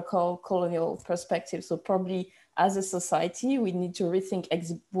 patriarchal colonial perspective. So probably as a society, we need to rethink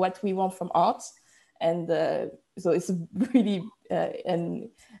what we want from art. And so it's really,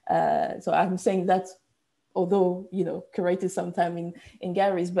 so I'm saying that, although, you know, curated sometime in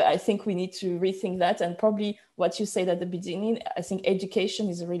galleries, but I think we need to rethink that. And probably what you said at the beginning, I think education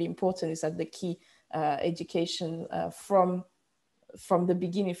is really important. Is that the key? Education from the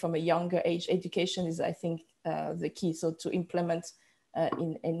beginning, from a younger age, education is, I think, the key. So to implement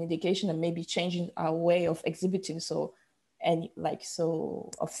in education, and maybe changing our way of exhibiting. So, and like, so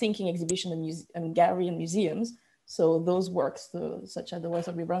of thinking exhibition and gallery and museums. So those works, such as the works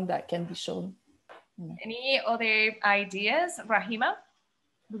that we run, that can be shown. Any other ideas? Rahima,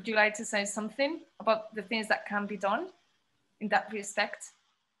 would you like to say something about the things that can be done in that respect?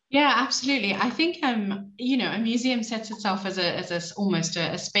 Yeah, absolutely. I think, you know, a museum sets itself as almost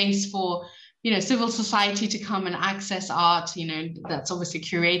a space for, you know, civil society to come and access art, you know, that's obviously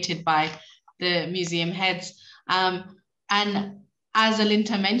curated by the museum heads. And as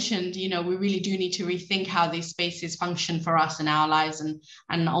Alinta mentioned, you know, we really do need to rethink how these spaces function for us in our lives,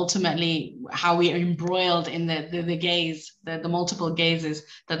 and ultimately how we are embroiled in the gaze, the multiple gazes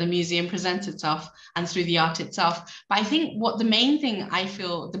that the museum presents itself and through the art itself. But I think what the main thing, I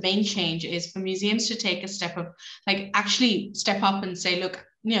feel the main change is for museums to take a step of, like, actually step up and say, look,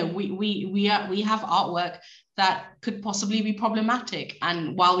 you know, we have artwork that could possibly be problematic.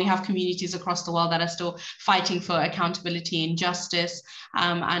 And while we have communities across the world that are still fighting for accountability and justice,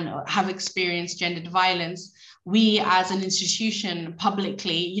 and have experienced gendered violence, we as an institution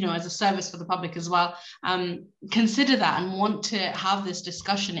publicly, you know, as a service for the public as well, consider that and want to have this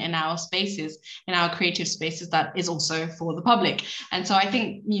discussion in our spaces, in our creative spaces, that is also for the public. And so I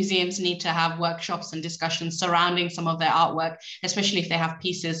think museums need to have workshops and discussions surrounding some of their artwork, especially if they have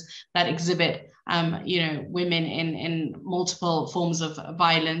pieces that exhibit you know, women in multiple forms of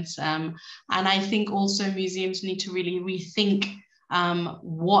violence. And I think also museums need to really rethink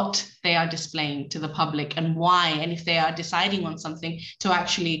what they are displaying to the public and why, and if they are deciding on something, to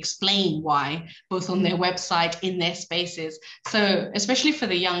actually explain why, both on their website, in their spaces. So especially for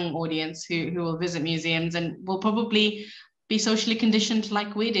the young audience who will visit museums and will probably be socially conditioned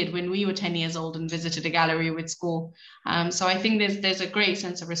like we did when we were 10 years old and visited a gallery with school. So I think there's a great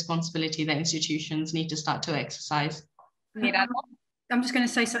sense of responsibility that institutions need to start to exercise. I'm just going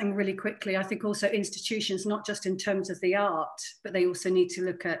to say something really quickly. I think also institutions, not just in terms of the art, but they also need to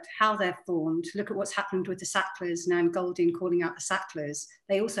look at how they're formed, look at what's happened with the Sacklers, now Golding calling out the Sacklers.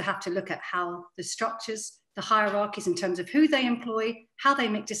 They also have to look at how the structures, the hierarchies in terms of who they employ, how they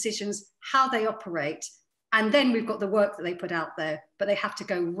make decisions, how they operate. And then we've got the work that they put out there, but they have to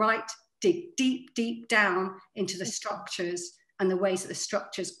go right, dig deep, deep down into the structures and the ways that the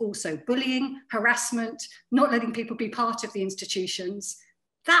structures also bullying, harassment, not letting people be part of the institutions.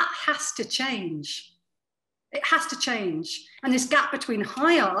 That has to change. It has to change. And this gap between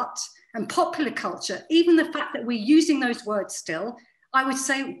high art and popular culture, even the fact that we're using those words still, I would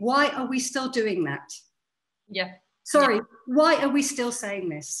say, why are we still doing that? Yeah. Sorry, why are we still saying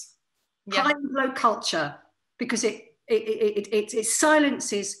this? Yeah. High and low culture, because it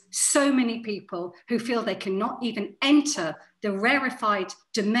silences so many people who feel they cannot even enter the rarefied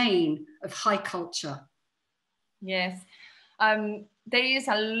domain of high culture. Yes, there is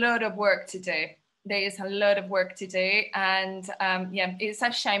a lot of work to do. There is a lot of work to do, and yeah, it's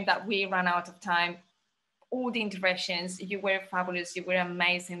a shame that we ran out of time. All the interventions, you were fabulous, you were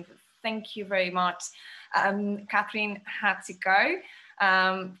amazing. Thank you very much. Catherine had to go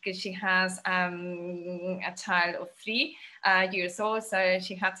because she has a child of 3 years old, so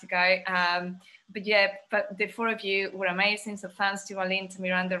she had to go. But yeah, but the 4 of you were amazing. So thanks to Alinta,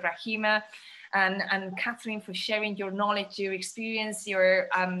 Miranda, Rahima, and Catherine for sharing your knowledge, your experience, your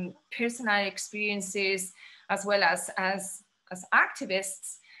personal experiences, as well as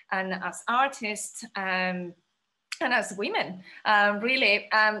activists and as artists and as women, really.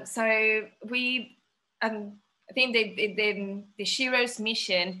 So we, I think the Sheroes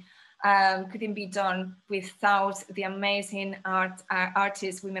mission couldn't be done without the amazing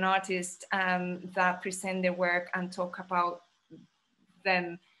artists, women artists that present their work and talk about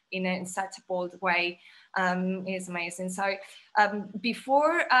them in such a bold way. is amazing. So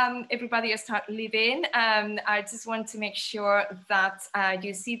before everybody start leaving, I just want to make sure that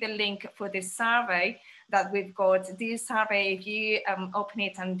you see the link for this survey that we've got. This survey, if you open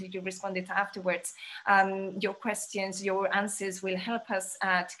it and you respond it afterwards, your questions, your answers will help us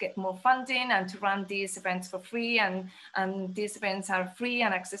to get more funding and to run these events for free. And these events are free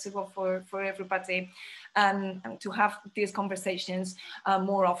and accessible for everybody, and to have these conversations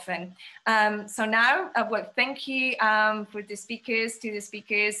more often. So now, well, thank you for the speakers,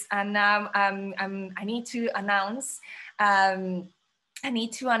 and now I need to announce an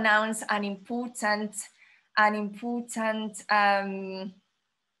important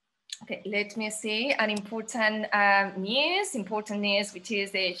okay, let me see, an important news, which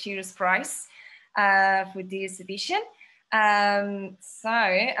is the Sheroes Prize for this edition. So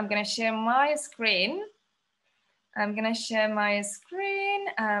I'm going to share my screen.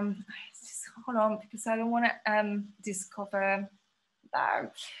 Just hold on, because I don't want to discover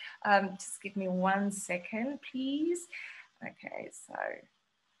that. Just give me 1 second, please. Okay, so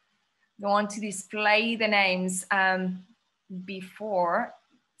I want to display the names before.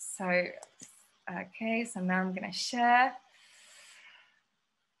 So, okay, so now I'm going to share.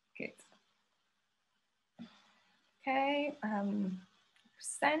 Good. Okay,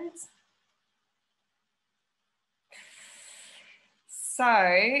 percent.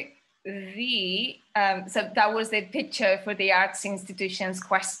 So so that was the picture for the arts institutions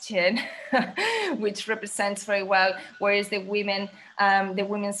question, which represents very well where is the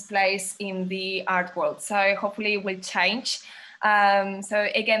women's place in the art world. So hopefully it will change. So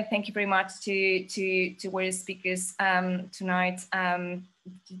again, thank you very much to our speakers tonight.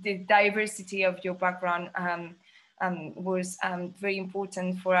 The diversity of your background was very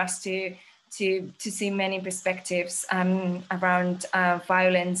important for us to see many perspectives around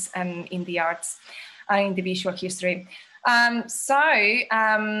violence in the arts and in the visual history. So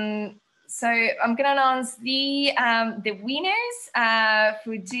I'm going to announce the winners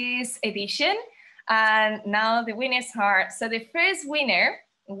for this edition. And now the winners are, so the first winner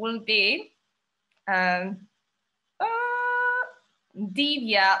will be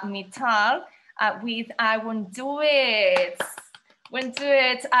Divya Mittal with I Won't Do It. Won't Do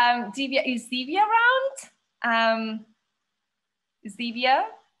It. Divya, is Divya around? Is Divya?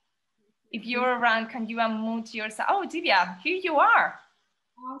 If you're around, can you unmute yourself? Oh, Divya, here you are.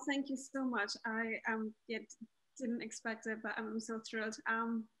 Oh, thank you so much. I yet didn't expect it, but I'm so thrilled.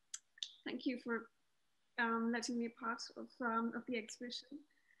 Thank you for letting me be part of the exhibition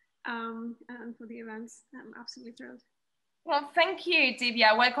and for the events. I'm absolutely thrilled. Well, thank you,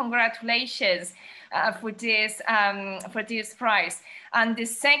 Divya. Well, congratulations for this prize. And the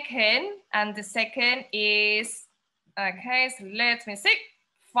second is, okay, so let me see,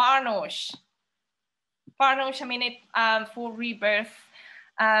 Farnoosh. Farnoosh, a minute for rebirth.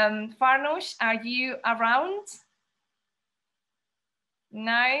 Farnoosh, are you around?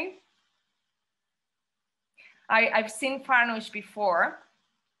 No? I've seen Farnoosh before,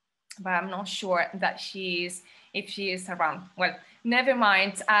 but I'm not sure that if she is around. Well, never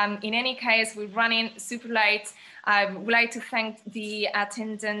mind. In any case, we're running super late. I would like to thank the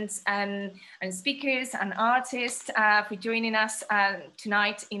attendants and speakers and artists for joining us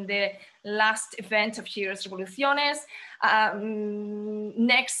tonight in the last event of Sheroes-Revoluciones.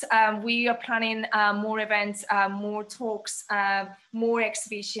 Next, we are planning more events, more talks, more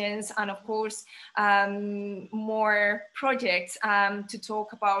exhibitions, and of course, more projects to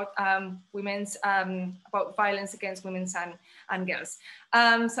talk about about violence against women and girls.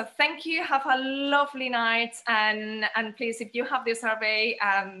 So thank you. Have a lovely night, and please, if you have the survey,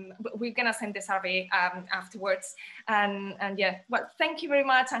 we're gonna send the survey afterwards. And yeah, well, thank you very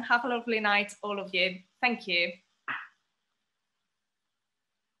much, and have a lovely night, all of you. Thank you.